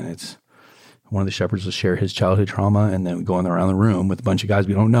 6 minutes. One of the shepherds will share his childhood trauma, and then we go around the room with a bunch of guys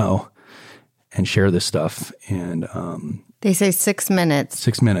we don't know and share this stuff. And they say 6 minutes.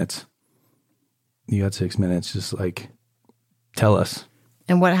 6 minutes. You got 6 minutes. Just like, tell us.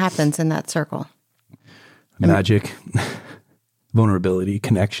 And what happens in that circle? Magic, vulnerability,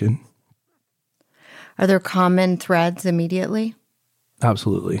 connection. Are there common threads immediately?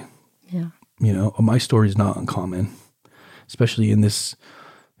 Absolutely. Yeah. You know, my story is not uncommon, especially in this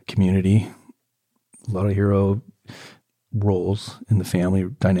community. A lot of hero roles in the family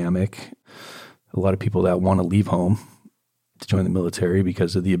dynamic. A lot of people that want to leave home to join the military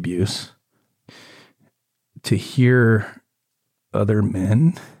because of the abuse. To hear other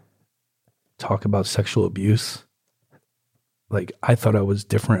men talk about sexual abuse, like, I thought I was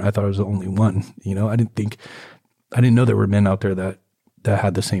different. I thought I was the only one. You know, I didn't know there were men out there that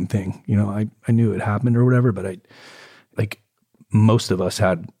had the same thing. You know, I knew it happened or whatever, but most of us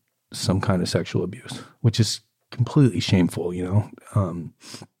had some kind of sexual abuse, which is completely shameful, you know.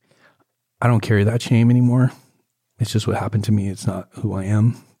 I don't carry that shame anymore. It's just what happened to me. It's not who I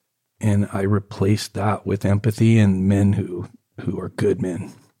am. And I replaced that with empathy and men who are good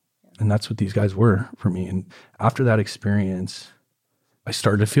men. And that's what these guys were for me. And after that experience, I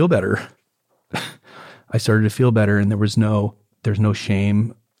started to feel better. And there's no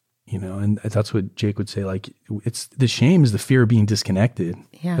shame, you know, and that's what Jake would say. Like, it's the shame is the fear of being disconnected.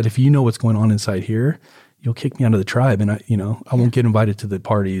 Yeah. But if you know what's going on inside here, you'll kick me out of the tribe, and I won't get invited to the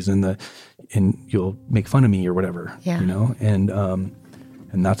parties and you'll make fun of me or whatever, you know?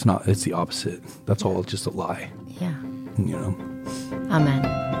 And that's not, it's the opposite. That's all just a lie. Yeah. You know? Amen.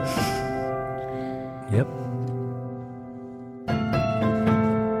 Yep.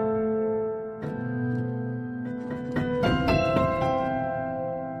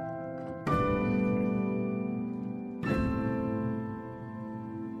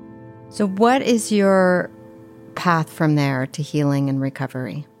 So what is your path from there to healing and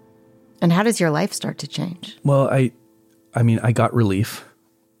recovery? And how does your life start to change? Well, I mean, I got relief,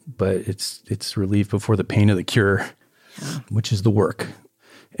 but it's relief before the pain of the cure, which is the work.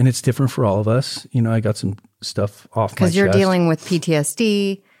 And it's different for all of us. You know, I got some stuff off my chest. Because you're dealing with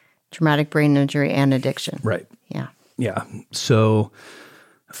PTSD, traumatic brain injury, and addiction. Right. Yeah. Yeah. So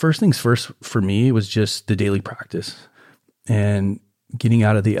first things first for me was just the daily practice and getting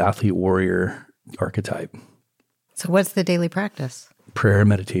out of the athlete warrior archetype. So what's the daily practice? Prayer,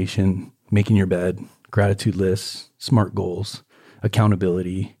 meditation, making your bed, gratitude lists, SMART goals,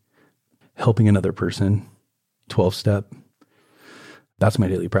 accountability, helping another person, 12-step. That's my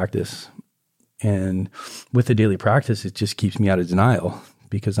daily practice. And with the daily practice, it just keeps me out of denial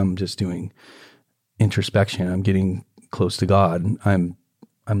because I'm just doing introspection. I'm getting close to God. I'm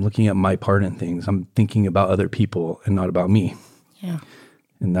looking at my part in things. I'm thinking about other people and not about me. Yeah.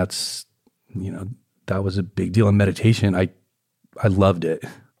 And that's, you know, that was a big deal in meditation. I loved it.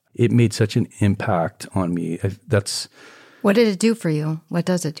 It made such an impact on me. What did it do for you? What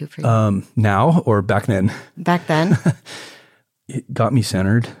does it do for you? Now or back then? Back then? It got me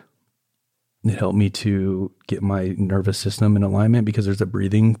centered. It helped me to get my nervous system in alignment because there's a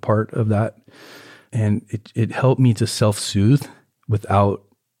breathing part of that. And it helped me to self-soothe without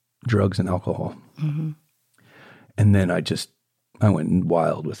drugs and alcohol. Mm-hmm. And then I went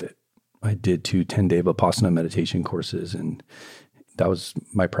wild with it. I did 2 10-day Vipassana meditation courses, and that was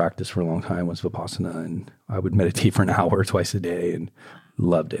my practice for a long time was Vipassana. And I would meditate for an hour twice a day and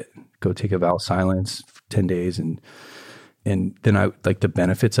loved it. Go take a vow of silence for 10 days. And then I like the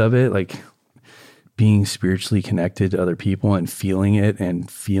benefits of it, like being spiritually connected to other people and feeling it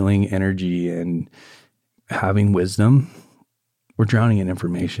and feeling energy and having wisdom. We're drowning in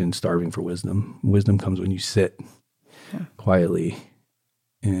information, starving for wisdom. Wisdom comes when you sit quietly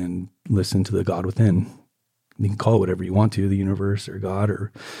and listen to the God within. You can call it whatever you want to, the universe or God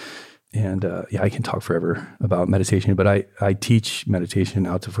I can talk forever about meditation, but I teach meditation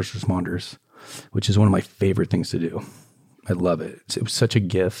out to first responders, which is one of my favorite things to do. I love it. It was such a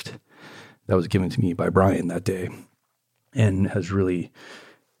gift that was given to me by Brian that day and has really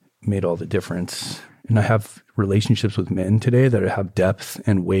made all the difference. And I have relationships with men today that have depth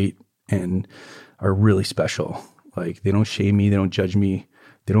and weight and are really special. Like, they don't shame me. They don't judge me.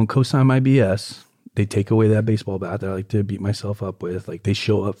 They don't co-sign my BS. They take away that baseball bat that I like to beat myself up with. Like, they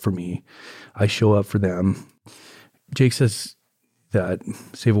show up for me. I show up for them. Jake says that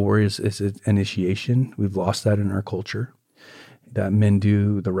Save a Warrior is an initiation. We've lost that in our culture, that men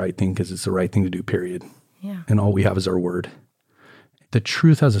do the right thing because it's the right thing to do, period. Yeah. And all we have is our word. The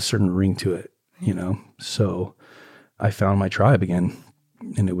truth has a certain ring to it, you know? So I found my tribe again,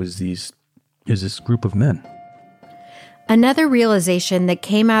 and it was this group of men. Another realization that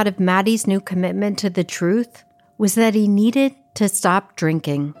came out of Matty's new commitment to the truth was that he needed to stop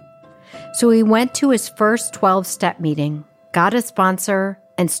drinking. So he went to his first 12-step meeting, got a sponsor,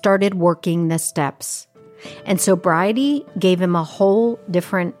 and started working the steps. And sobriety gave him a whole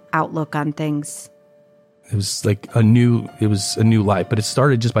different outlook on things. It was like a new life, but it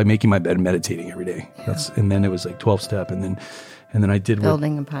started just by making my bed and meditating every day. Yeah. And then it was like 12-step, and then I did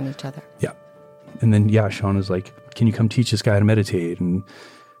building upon each other. Yeah. And then, Sean was like, can you come teach this guy how to meditate? And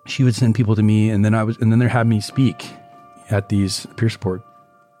she would send people to me, and then they had me speak at these peer support.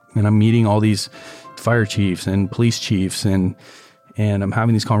 And I'm meeting all these fire chiefs and police chiefs, and I'm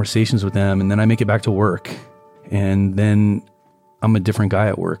having these conversations with them, and then I make it back to work. And then I'm a different guy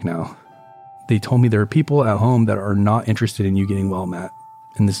at work now. They told me there are people at home that are not interested in you getting well, Matt.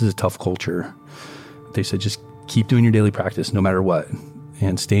 And this is a tough culture. They said, just keep doing your daily practice no matter what,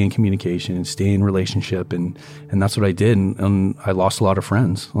 and stay in communication and stay in relationship. And that's what I did. And I lost a lot of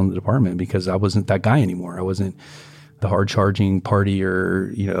friends on the department because I wasn't that guy anymore. I wasn't the hard charging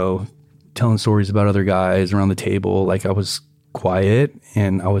partier, you know, telling stories about other guys around the table. Like, I was quiet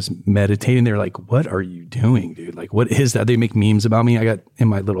and I was meditating. They're like, what are you doing, dude? Like, what is that? They make memes about me. I got, in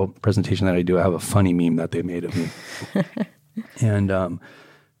my little presentation that I do, I have a funny meme that they made of me. And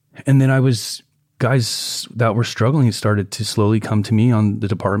then guys that were struggling started to slowly come to me on the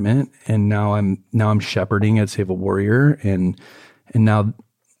department. And now I'm shepherding at Save a Warrior. And now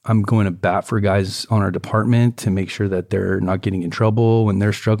I'm going to bat for guys on our department to make sure that they're not getting in trouble when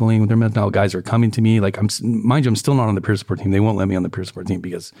they're struggling with their mental. Now guys are coming to me. Like, mind you, I'm still not on the peer support team. They won't let me on the peer support team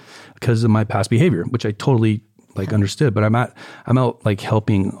because of my past behavior, which I totally understood. But I'm out like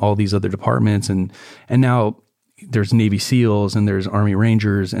helping all these other departments, and now there's Navy SEALs and there's Army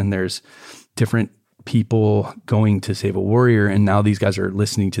Rangers and there's different people going to Save a Warrior. And now these guys are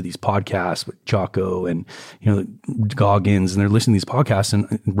listening to these podcasts with Jocko and, you know, Goggins, and they're listening to these podcasts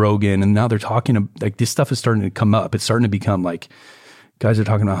and Rogan. And now they're talking like, this stuff is starting to come up. It's starting to become like, guys are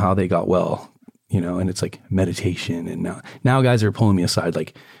talking about how they got well, you know, and it's like meditation. And now guys are pulling me aside.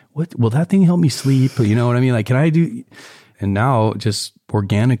 Like, what, will that thing help me sleep? You know what I mean? Like, can I do, and now just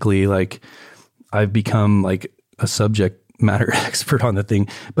organically, like, I've become like a subject matter expert on the thing,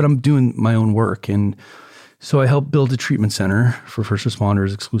 but I'm doing my own work. And so I helped build a treatment center for first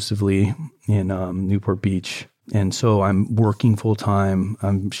responders exclusively in Newport Beach. And so I'm working full time.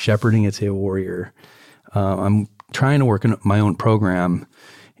 I'm shepherding at Save a Warrior. I'm trying to work in my own program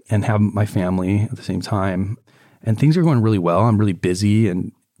and have my family at the same time. And things are going really well. I'm really busy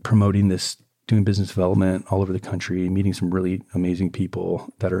and promoting this, doing business development all over the country, meeting some really amazing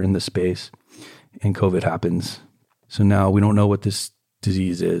people that are in the space. And COVID happens. So now we don't know what this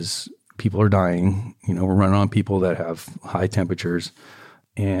disease is. People are dying. You know, we're running on people that have high temperatures.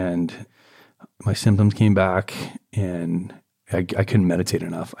 And my symptoms came back, and I couldn't meditate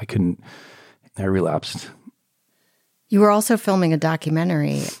enough. I relapsed. You were also filming a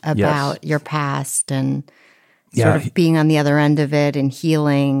documentary about your past and sort of being on the other end of it and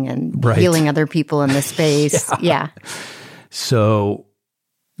healing and healing other people in the space. Yeah. So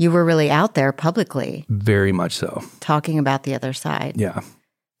you were really out there publicly. Very much so. Talking about the other side. Yeah.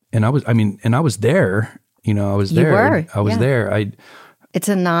 And I was there, you know, I was there. You were. I was there. It's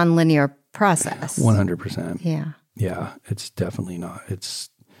a nonlinear process. 100%. Yeah. Yeah. It's definitely not. It's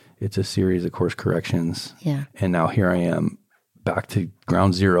a series of course corrections. Yeah. And now here I am back to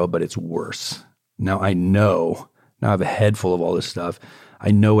ground zero, but it's worse. Now I have a head full of all this stuff.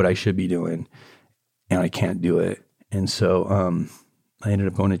 I know what I should be doing and I can't do it. And so, I ended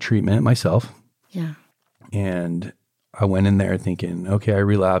up going to treatment myself. Yeah. And I went in there thinking, okay, I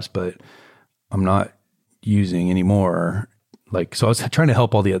relapsed, but I'm not using anymore. Like, so I was trying to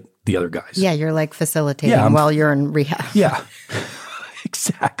help all the other guys. Yeah. You're like facilitating while you're in rehab. Yeah,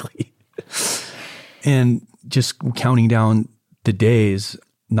 exactly. And just counting down the days,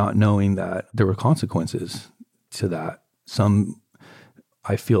 not knowing that there were consequences to that. Some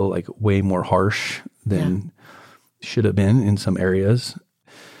I feel like way more harsh than should have been in some areas.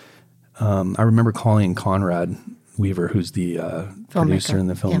 I remember calling Conrad Weaver, who's the producer and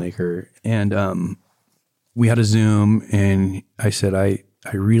the filmmaker. Yeah. And we had a Zoom, and I said, I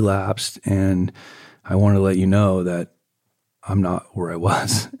relapsed, and I want to let you know that I'm not where I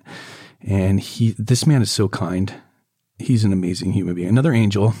was. And this man is so kind. He's an amazing human being, another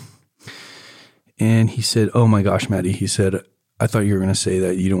angel. And he said, oh my gosh, Matty, he said, I thought you were going to say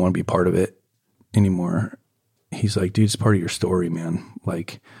that you don't want to be part of it anymore. He's like, dude, it's part of your story, man.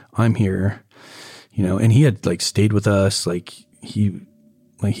 Like, I'm here, you know, and he had like stayed with us. He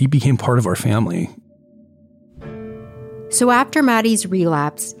became part of our family. So after Maddie's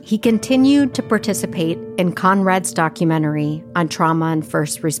relapse, he continued to participate in Conrad's documentary on trauma and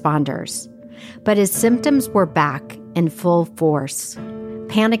first responders. But his symptoms were back in full force.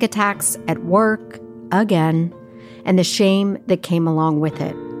 Panic attacks at work, again, and the shame that came along with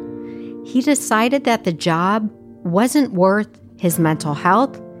it. He decided that the job wasn't worth his mental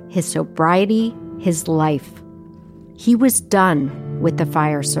health, his sobriety, his life. He was done with the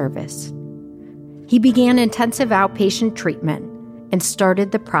fire service. He began intensive outpatient treatment and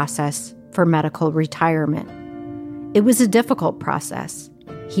started the process for medical retirement. It was a difficult process.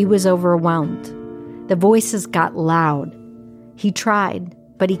 He was overwhelmed. The voices got loud. He tried,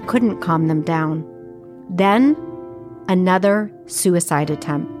 but he couldn't calm them down. Then, another suicide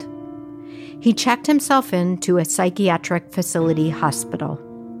attempt. He checked himself into a psychiatric facility hospital.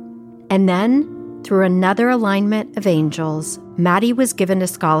 And then, through another alignment of angels, Maddie was given a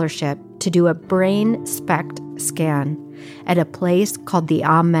scholarship to do a brain SPECT scan at a place called the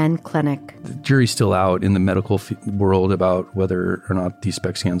Amen Clinic. The jury's still out in the medical world about whether or not these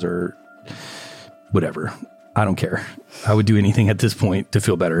SPECT scans are whatever. I don't care. I would do anything at this point to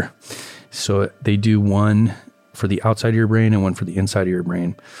feel better. So they do one for the outside of your brain and one for the inside of your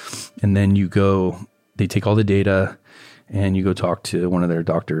brain. And then they take all the data and you go talk to one of their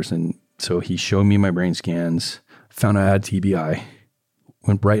doctors. And so he showed me my brain scans, found out I had TBI,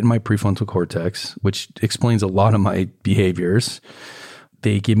 went right in my prefrontal cortex, which explains a lot of my behaviors.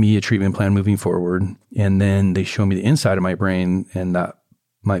 They give me a treatment plan moving forward. And then they show me the inside of my brain and that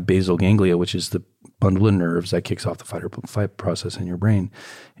my basal ganglia, which is the bundle of nerves that kicks off the fight or flight process in your brain.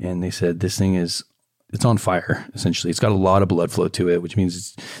 And they said, this thing it's on fire, essentially. It's got a lot of blood flow to it, which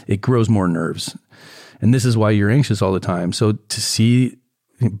means it grows more nerves. And this is why you're anxious all the time. So to see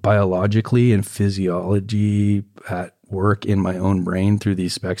biologically and physiology at work in my own brain through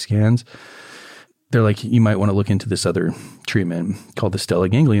these SPECT scans, they're like, you might want to look into this other treatment called the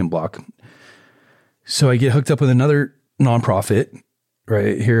stellate ganglion block. So I get hooked up with another nonprofit,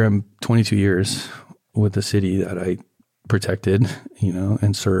 right? Here I'm 22 years with the city that I protected, you know,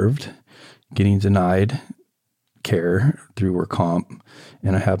 and served, getting denied care through work comp.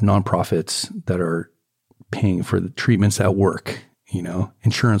 And I have nonprofits that are paying for the treatments at work, you know,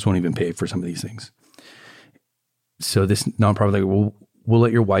 insurance won't even pay for some of these things. So this nonprofit, like, we'll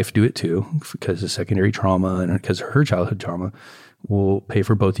let your wife do it too, because of secondary trauma and because of her childhood trauma. We'll pay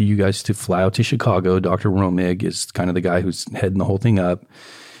for both of you guys to fly out to Chicago. Dr. Romig is kind of the guy who's heading the whole thing up,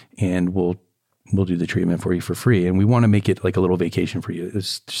 and we'll do the treatment for you for free. And we want to make it like a little vacation for you.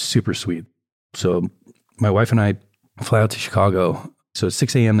 It's super sweet. So my wife and I fly out to Chicago. So it's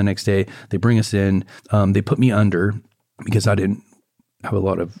 6 a.m. the next day. They bring us in. They put me under because I didn't have a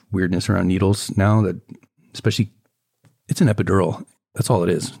lot of weirdness around needles now, that especially it's an epidural. That's all it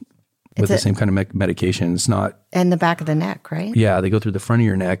is. With the same kind of medication. It's not... In the back of the neck, right? Yeah, they go through the front of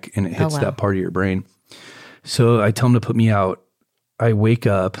your neck and it hits that part of your brain. So I tell them to put me out. I wake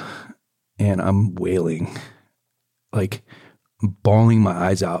up and I'm wailing, like bawling my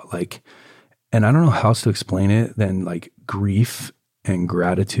eyes out. Like, and I don't know how else to explain it than like grief and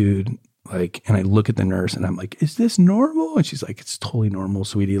gratitude. Like, and I look at the nurse and I'm like, is this normal? And she's like, it's totally normal,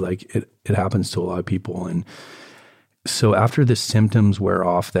 sweetie. Like it happens to a lot of people. And so after the symptoms wear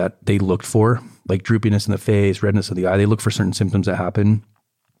off that they looked for, like droopiness in the face, redness of the eye, they look for certain symptoms that happen.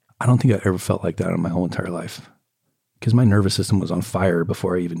 I don't think I ever felt like that in my whole entire life, because my nervous system was on fire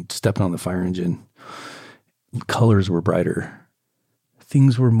before I even stepped on the fire engine. Colors were brighter.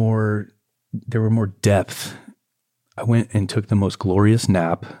 Things were more, there were more depth. I went and took the most glorious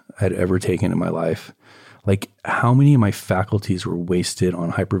nap I'd ever taken in my life. Like, how many of my faculties were wasted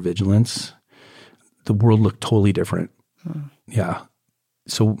on hypervigilance? The world looked totally different. Yeah.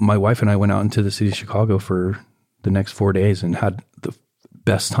 So my wife and I went out into the city of Chicago for the next 4 days and had the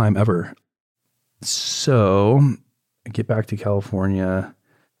best time ever. So I get back to California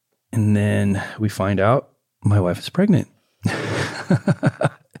and then we find out my wife is pregnant.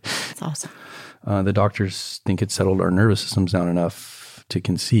 That's awesome. The doctors think it's settled our nervous systems down enough to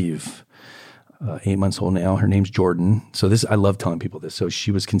conceive. 8 months old now. Her name's Jordan. So this, I love telling people this. So she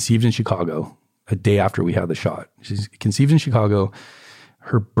was conceived in Chicago a day after we had the shot. She's conceived in Chicago.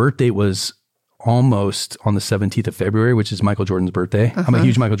 Her birthday was almost on the 17th of February, which is Michael Jordan's birthday. I'm a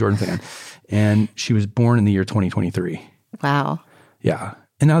huge Michael Jordan fan. And she was born in the year 2023. Wow. Yeah.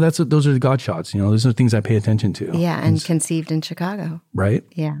 And now those are the God shots. You know, those are things I pay attention to. Yeah. And conceived in Chicago. Right?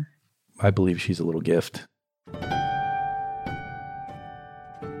 Yeah. I believe she's a little gift.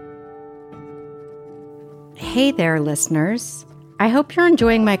 Hey there, listeners. I hope you're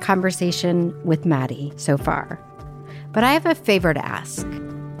enjoying my conversation with Maddie so far. But I have a favor to ask.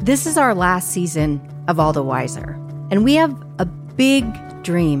 This is our last season of All the Wiser, and we have a big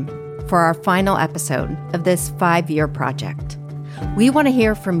dream for our final episode of this 5-year project. We want to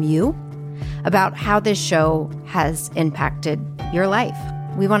hear from you about how this show has impacted your life.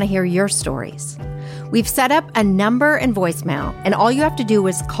 We want to hear your stories. We've set up a number and voicemail, and all you have to do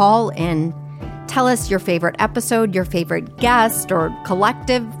is call in. Tell us your favorite episode, your favorite guest, or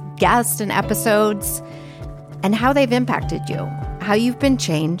collective guests and episodes, and how they've impacted you, how you've been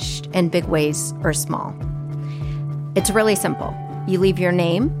changed in big ways or small. It's really simple. You leave your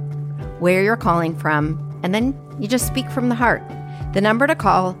name, where you're calling from, and then you just speak from the heart. The number to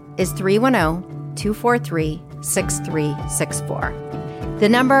call is 310-243-6364. The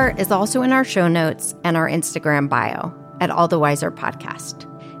number is also in our show notes and our Instagram bio at All the Wiser Podcast.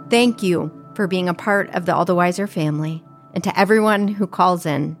 Thank you for being a part of the All the Wiser family, and to everyone who calls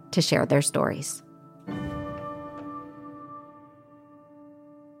in to share their stories.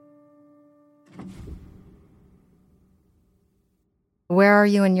 Where are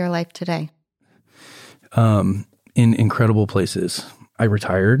you in your life today? In incredible places. I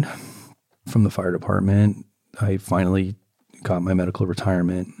retired from the fire department. I finally got my medical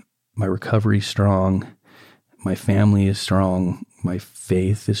retirement. My recovery's strong. My family is strong. My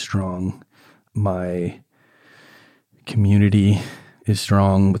faith is strong. My community is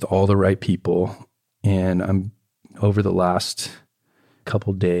strong with all the right people. And I'm over the last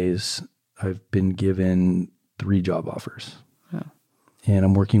couple days, I've been given 3 job offers. Oh. And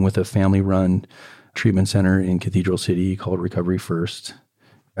I'm working with a family-run treatment center in Cathedral City called Recovery First.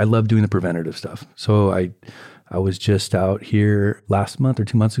 I love doing the preventative stuff. So I was just out here last month or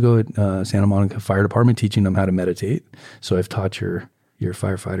 2 months ago at Santa Monica Fire Department teaching them how to meditate. So I've taught your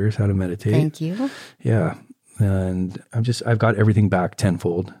firefighters how to meditate. Thank you. Yeah. And I've got everything back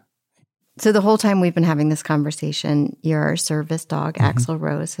tenfold. So the whole time we've been having this conversation, your service dog, Axel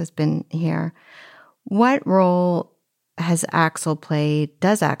Rose, has been here. What role does Axel play,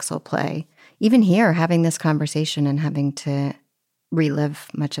 even here, having this conversation and having to relive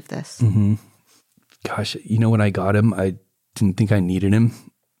much of this? Mm-hmm. Gosh, when I got him, I didn't think I needed him.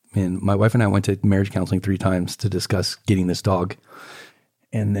 And my wife and I went to marriage counseling 3 times to discuss getting this dog.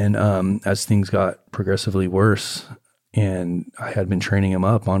 And then as things got progressively worse, and I had been training him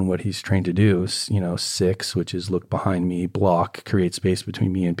up on what he's trained to do, 6, which is look behind me, block, create space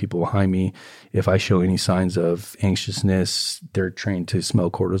between me and people behind me. If I show any signs of anxiousness, they're trained to smell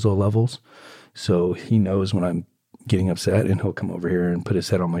cortisol levels. So he knows when I'm getting upset, and he'll come over here and put his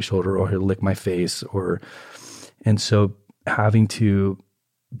head on my shoulder, or he'll lick my face, and so having to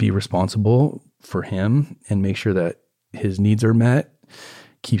be responsible for him and make sure that his needs are met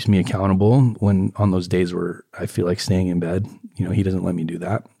keeps me accountable when on those days where I feel like staying in bed. He doesn't let me do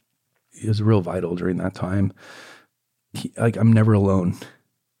that. It was real vital during that time. I'm never alone.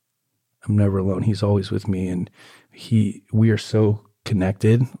 He's always with me, and we are so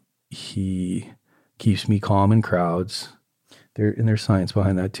connected. He keeps me calm in crowds. There's science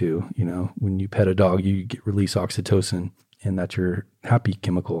behind that too. When you pet a dog, you release oxytocin, and that's your happy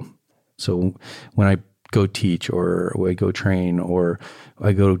chemical. So when I go teach, or I go train, or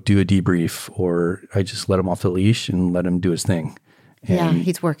I go do a debrief, or I just let him off the leash and let him do his thing. And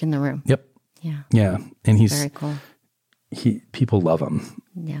he's working the room. Yep. Yeah. And he's very cool. People love him.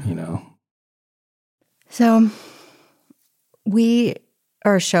 Yeah. So we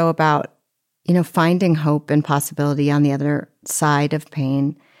are a show about finding hope and possibility on the other side of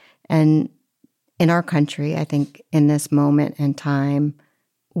pain. And in our country, I think in this moment in time,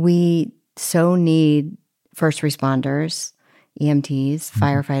 we so need first responders, EMTs,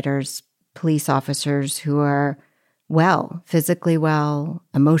 firefighters, police officers who are well, physically well,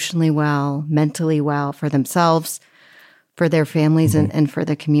 emotionally well, mentally well for themselves, for their families, and for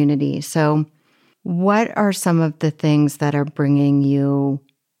the community. So what are some of the things that are bringing you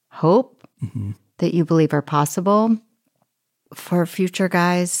hope that you believe are possible for future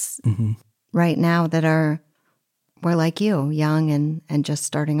guys right now that we're like you, young and just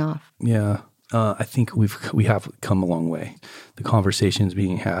starting off? Yeah. I think we have come a long way. The conversations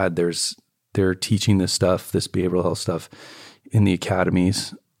being had, they're teaching this stuff, this behavioral health stuff in the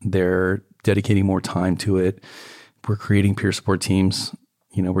academies. They're dedicating more time to it. We're creating peer support teams.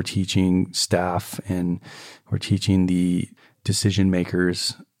 We're teaching staff, and we're teaching the decision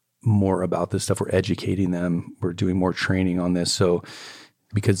makers more about this stuff. We're educating them. We're doing more training on this. So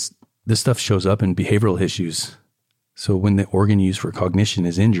because this stuff shows up in behavioral issues. So when the organ used for cognition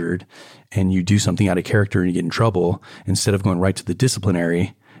is injured and you do something out of character and you get in trouble, instead of going right to the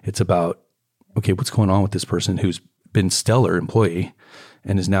disciplinary, it's about okay, what's going on with this person who's been stellar employee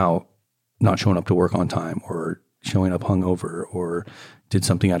and is now not showing up to work on time or showing up hungover or did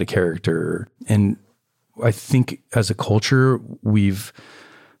something out of character. And I think as a culture, we've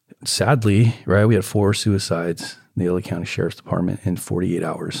sadly, right, we had 4 suicides in the LA County Sheriff's Department in 48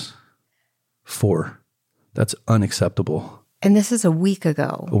 hours. 4. That's unacceptable. And this is a week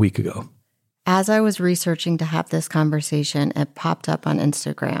ago. A week ago. As I was researching to have this conversation, it popped up on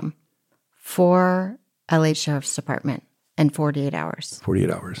Instagram. 4 LA Sheriff's Department in 48 hours.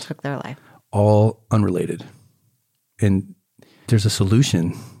 48 hours. Took their life. All unrelated. And there's a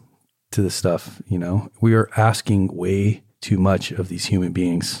solution to this stuff, you know. We are asking way too much of these human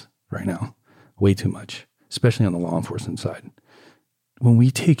beings right now. Way too much, especially on the law enforcement side. When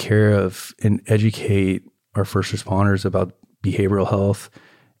we take care of and educate our first responders about behavioral health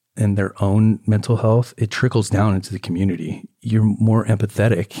and their own mental health, it trickles down into the community. You're more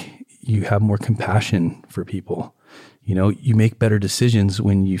empathetic. You have more compassion for people. You know, you make better decisions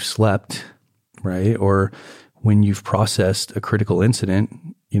when you've slept, right? Or when you've processed a critical incident.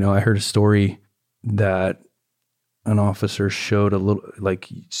 You know, I heard a story that an officer showed a little, like,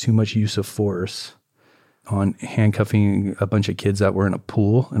 too much use of force on handcuffing a bunch of kids that were in a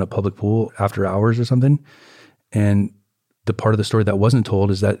pool, in a public pool after hours or something. And the part of the story that wasn't told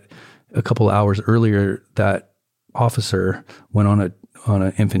is that a couple hours earlier, that officer went on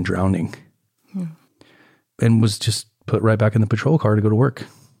an infant drowning and was just put right back in the patrol car to go to work.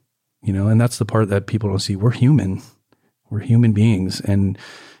 You know, and that's the part that people don't see. We're human. We're human beings. And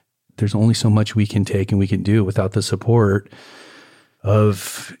there's only so much we can take and we can do without the support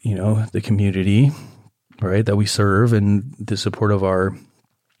of, you know, the community, right, that we serve, and the support of our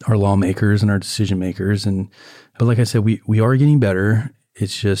lawmakers and our decision makers. But like I said, we are getting better.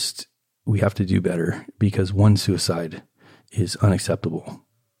 It's just, we have to do better, because one suicide is unacceptable,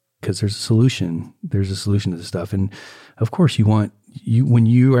 because there's a solution. There's a solution to this stuff. And of course when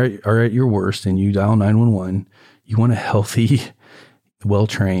you are at your worst and you dial 911, you want a healthy,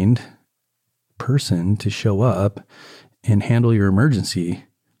 well-trained person to show up and handle your emergency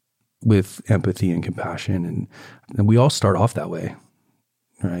with empathy and compassion. And we all start off that way,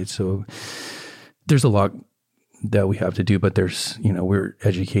 right? So there's a lot that we have to do, but there's, you know, we're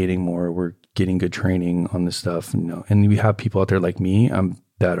educating more, we're getting good training on this stuff, you know, and we have people out there like me,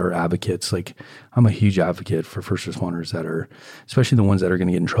 that are advocates. Like, I'm a huge advocate for first responders that are, especially the ones that are going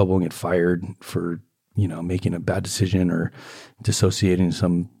to get in trouble and get fired for, you know, making a bad decision or dissociating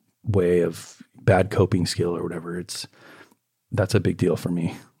some way of bad coping skill or whatever. That's a big deal for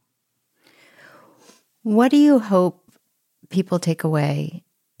me. What do you hope people take away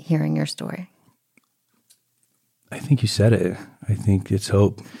hearing your story? I think you said it. I think it's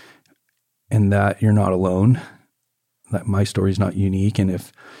hope, and that you're not alone, that my story is not unique. And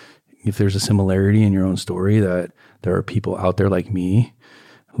if there's a similarity in your own story, that there are people out there like me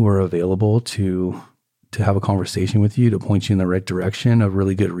who are available to have a conversation with you, to point you in the right direction of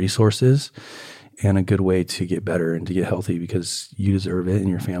really good resources and a good way to get better and to get healthy, because you deserve it and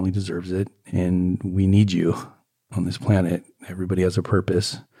your family deserves it. And we need you on this planet. Everybody has a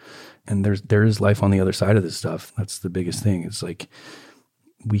purpose, and there is life on the other side of this stuff. That's the biggest thing. It's like,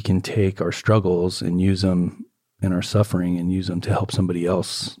 we can take our struggles and use them, and our suffering, and use them to help somebody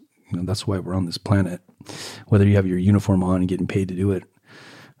else. You know, that's why we're on this planet. Whether you have your uniform on and getting paid to do it,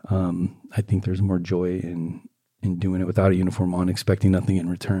 I think there's more joy in doing it without a uniform on, expecting nothing in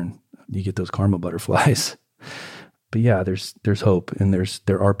return. You get those karma butterflies. But yeah, there's hope, and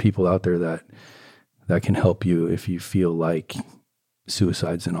there are people out there that can help you if you feel like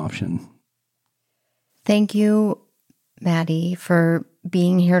suicide's an option. Thank you, Maddie, for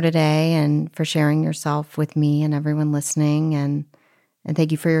being here today and for sharing yourself with me and everyone listening. And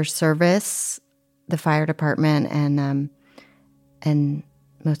thank you for your service, the fire department, and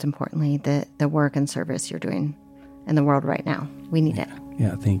most importantly, the work and service you're doing in the world right now. We need it.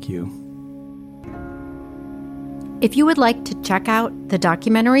 Yeah, thank you. If you would like to check out the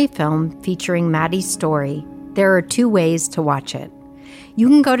documentary film featuring Maddie's story, there are 2 ways to watch it. You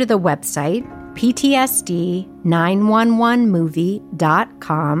can go to the website,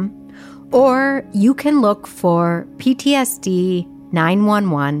 ptsd911movie.com, or you can look for PTSD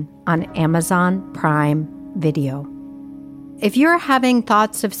 911 on Amazon Prime Video. If you're having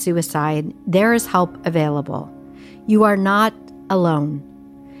thoughts of suicide, there is help available. You are not alone.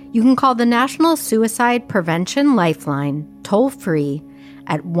 You can call the National Suicide Prevention Lifeline toll-free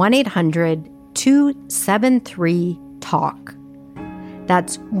at 1-800-273-TALK.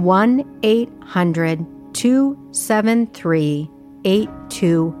 That's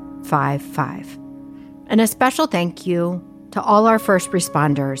 1-800-273-8255. And a special thank you to all our first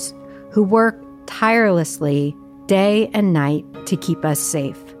responders who work tirelessly day and night to keep us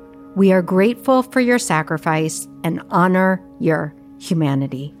safe. We are grateful for your sacrifice and honor your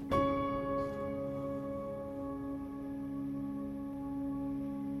humanity.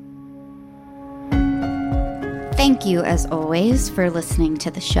 Thank you, as always, for listening to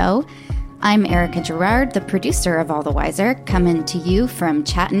the show. I'm Erica Gerard, the producer of All the Wiser, coming to you from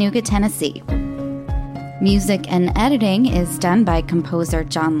Chattanooga, Tennessee. Music and editing is done by composer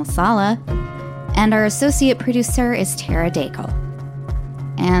John LaSala, and our associate producer is Tara Daigle.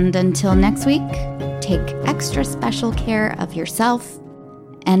 And until next week, take extra special care of yourself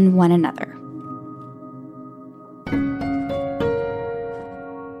and one another.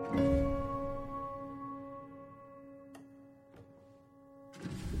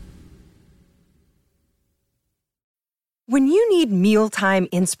 When you need mealtime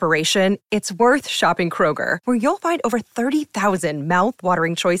inspiration, it's worth shopping Kroger, where you'll find over 30,000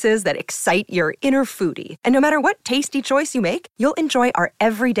 mouth-watering choices that excite your inner foodie. And no matter what tasty choice you make, you'll enjoy our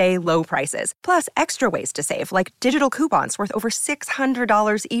everyday low prices, plus extra ways to save, like digital coupons worth over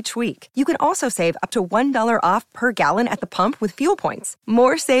 $600 each week. You can also save up to $1 off per gallon at the pump with fuel points.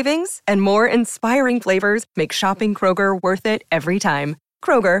 More savings and more inspiring flavors make shopping Kroger worth it every time.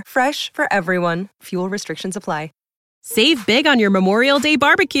 Kroger, fresh for everyone. Fuel restrictions apply. Save big on your Memorial Day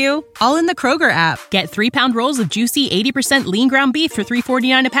barbecue, all in the Kroger app. Get 3-pound rolls of juicy 80% lean ground beef for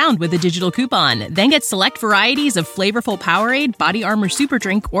 $3.49 a pound with a digital coupon. Then get select varieties of flavorful Powerade, Body Armor Super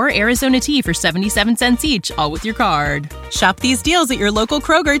Drink, or Arizona tea for 77 cents each, all with your card. Shop these deals at your local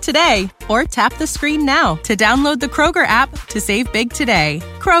Kroger today, or tap the screen now to download the Kroger app to save big today.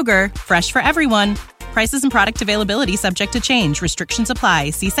 Kroger, fresh for everyone. Prices and product availability subject to change. Restrictions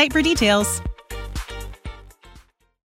apply. See site for details.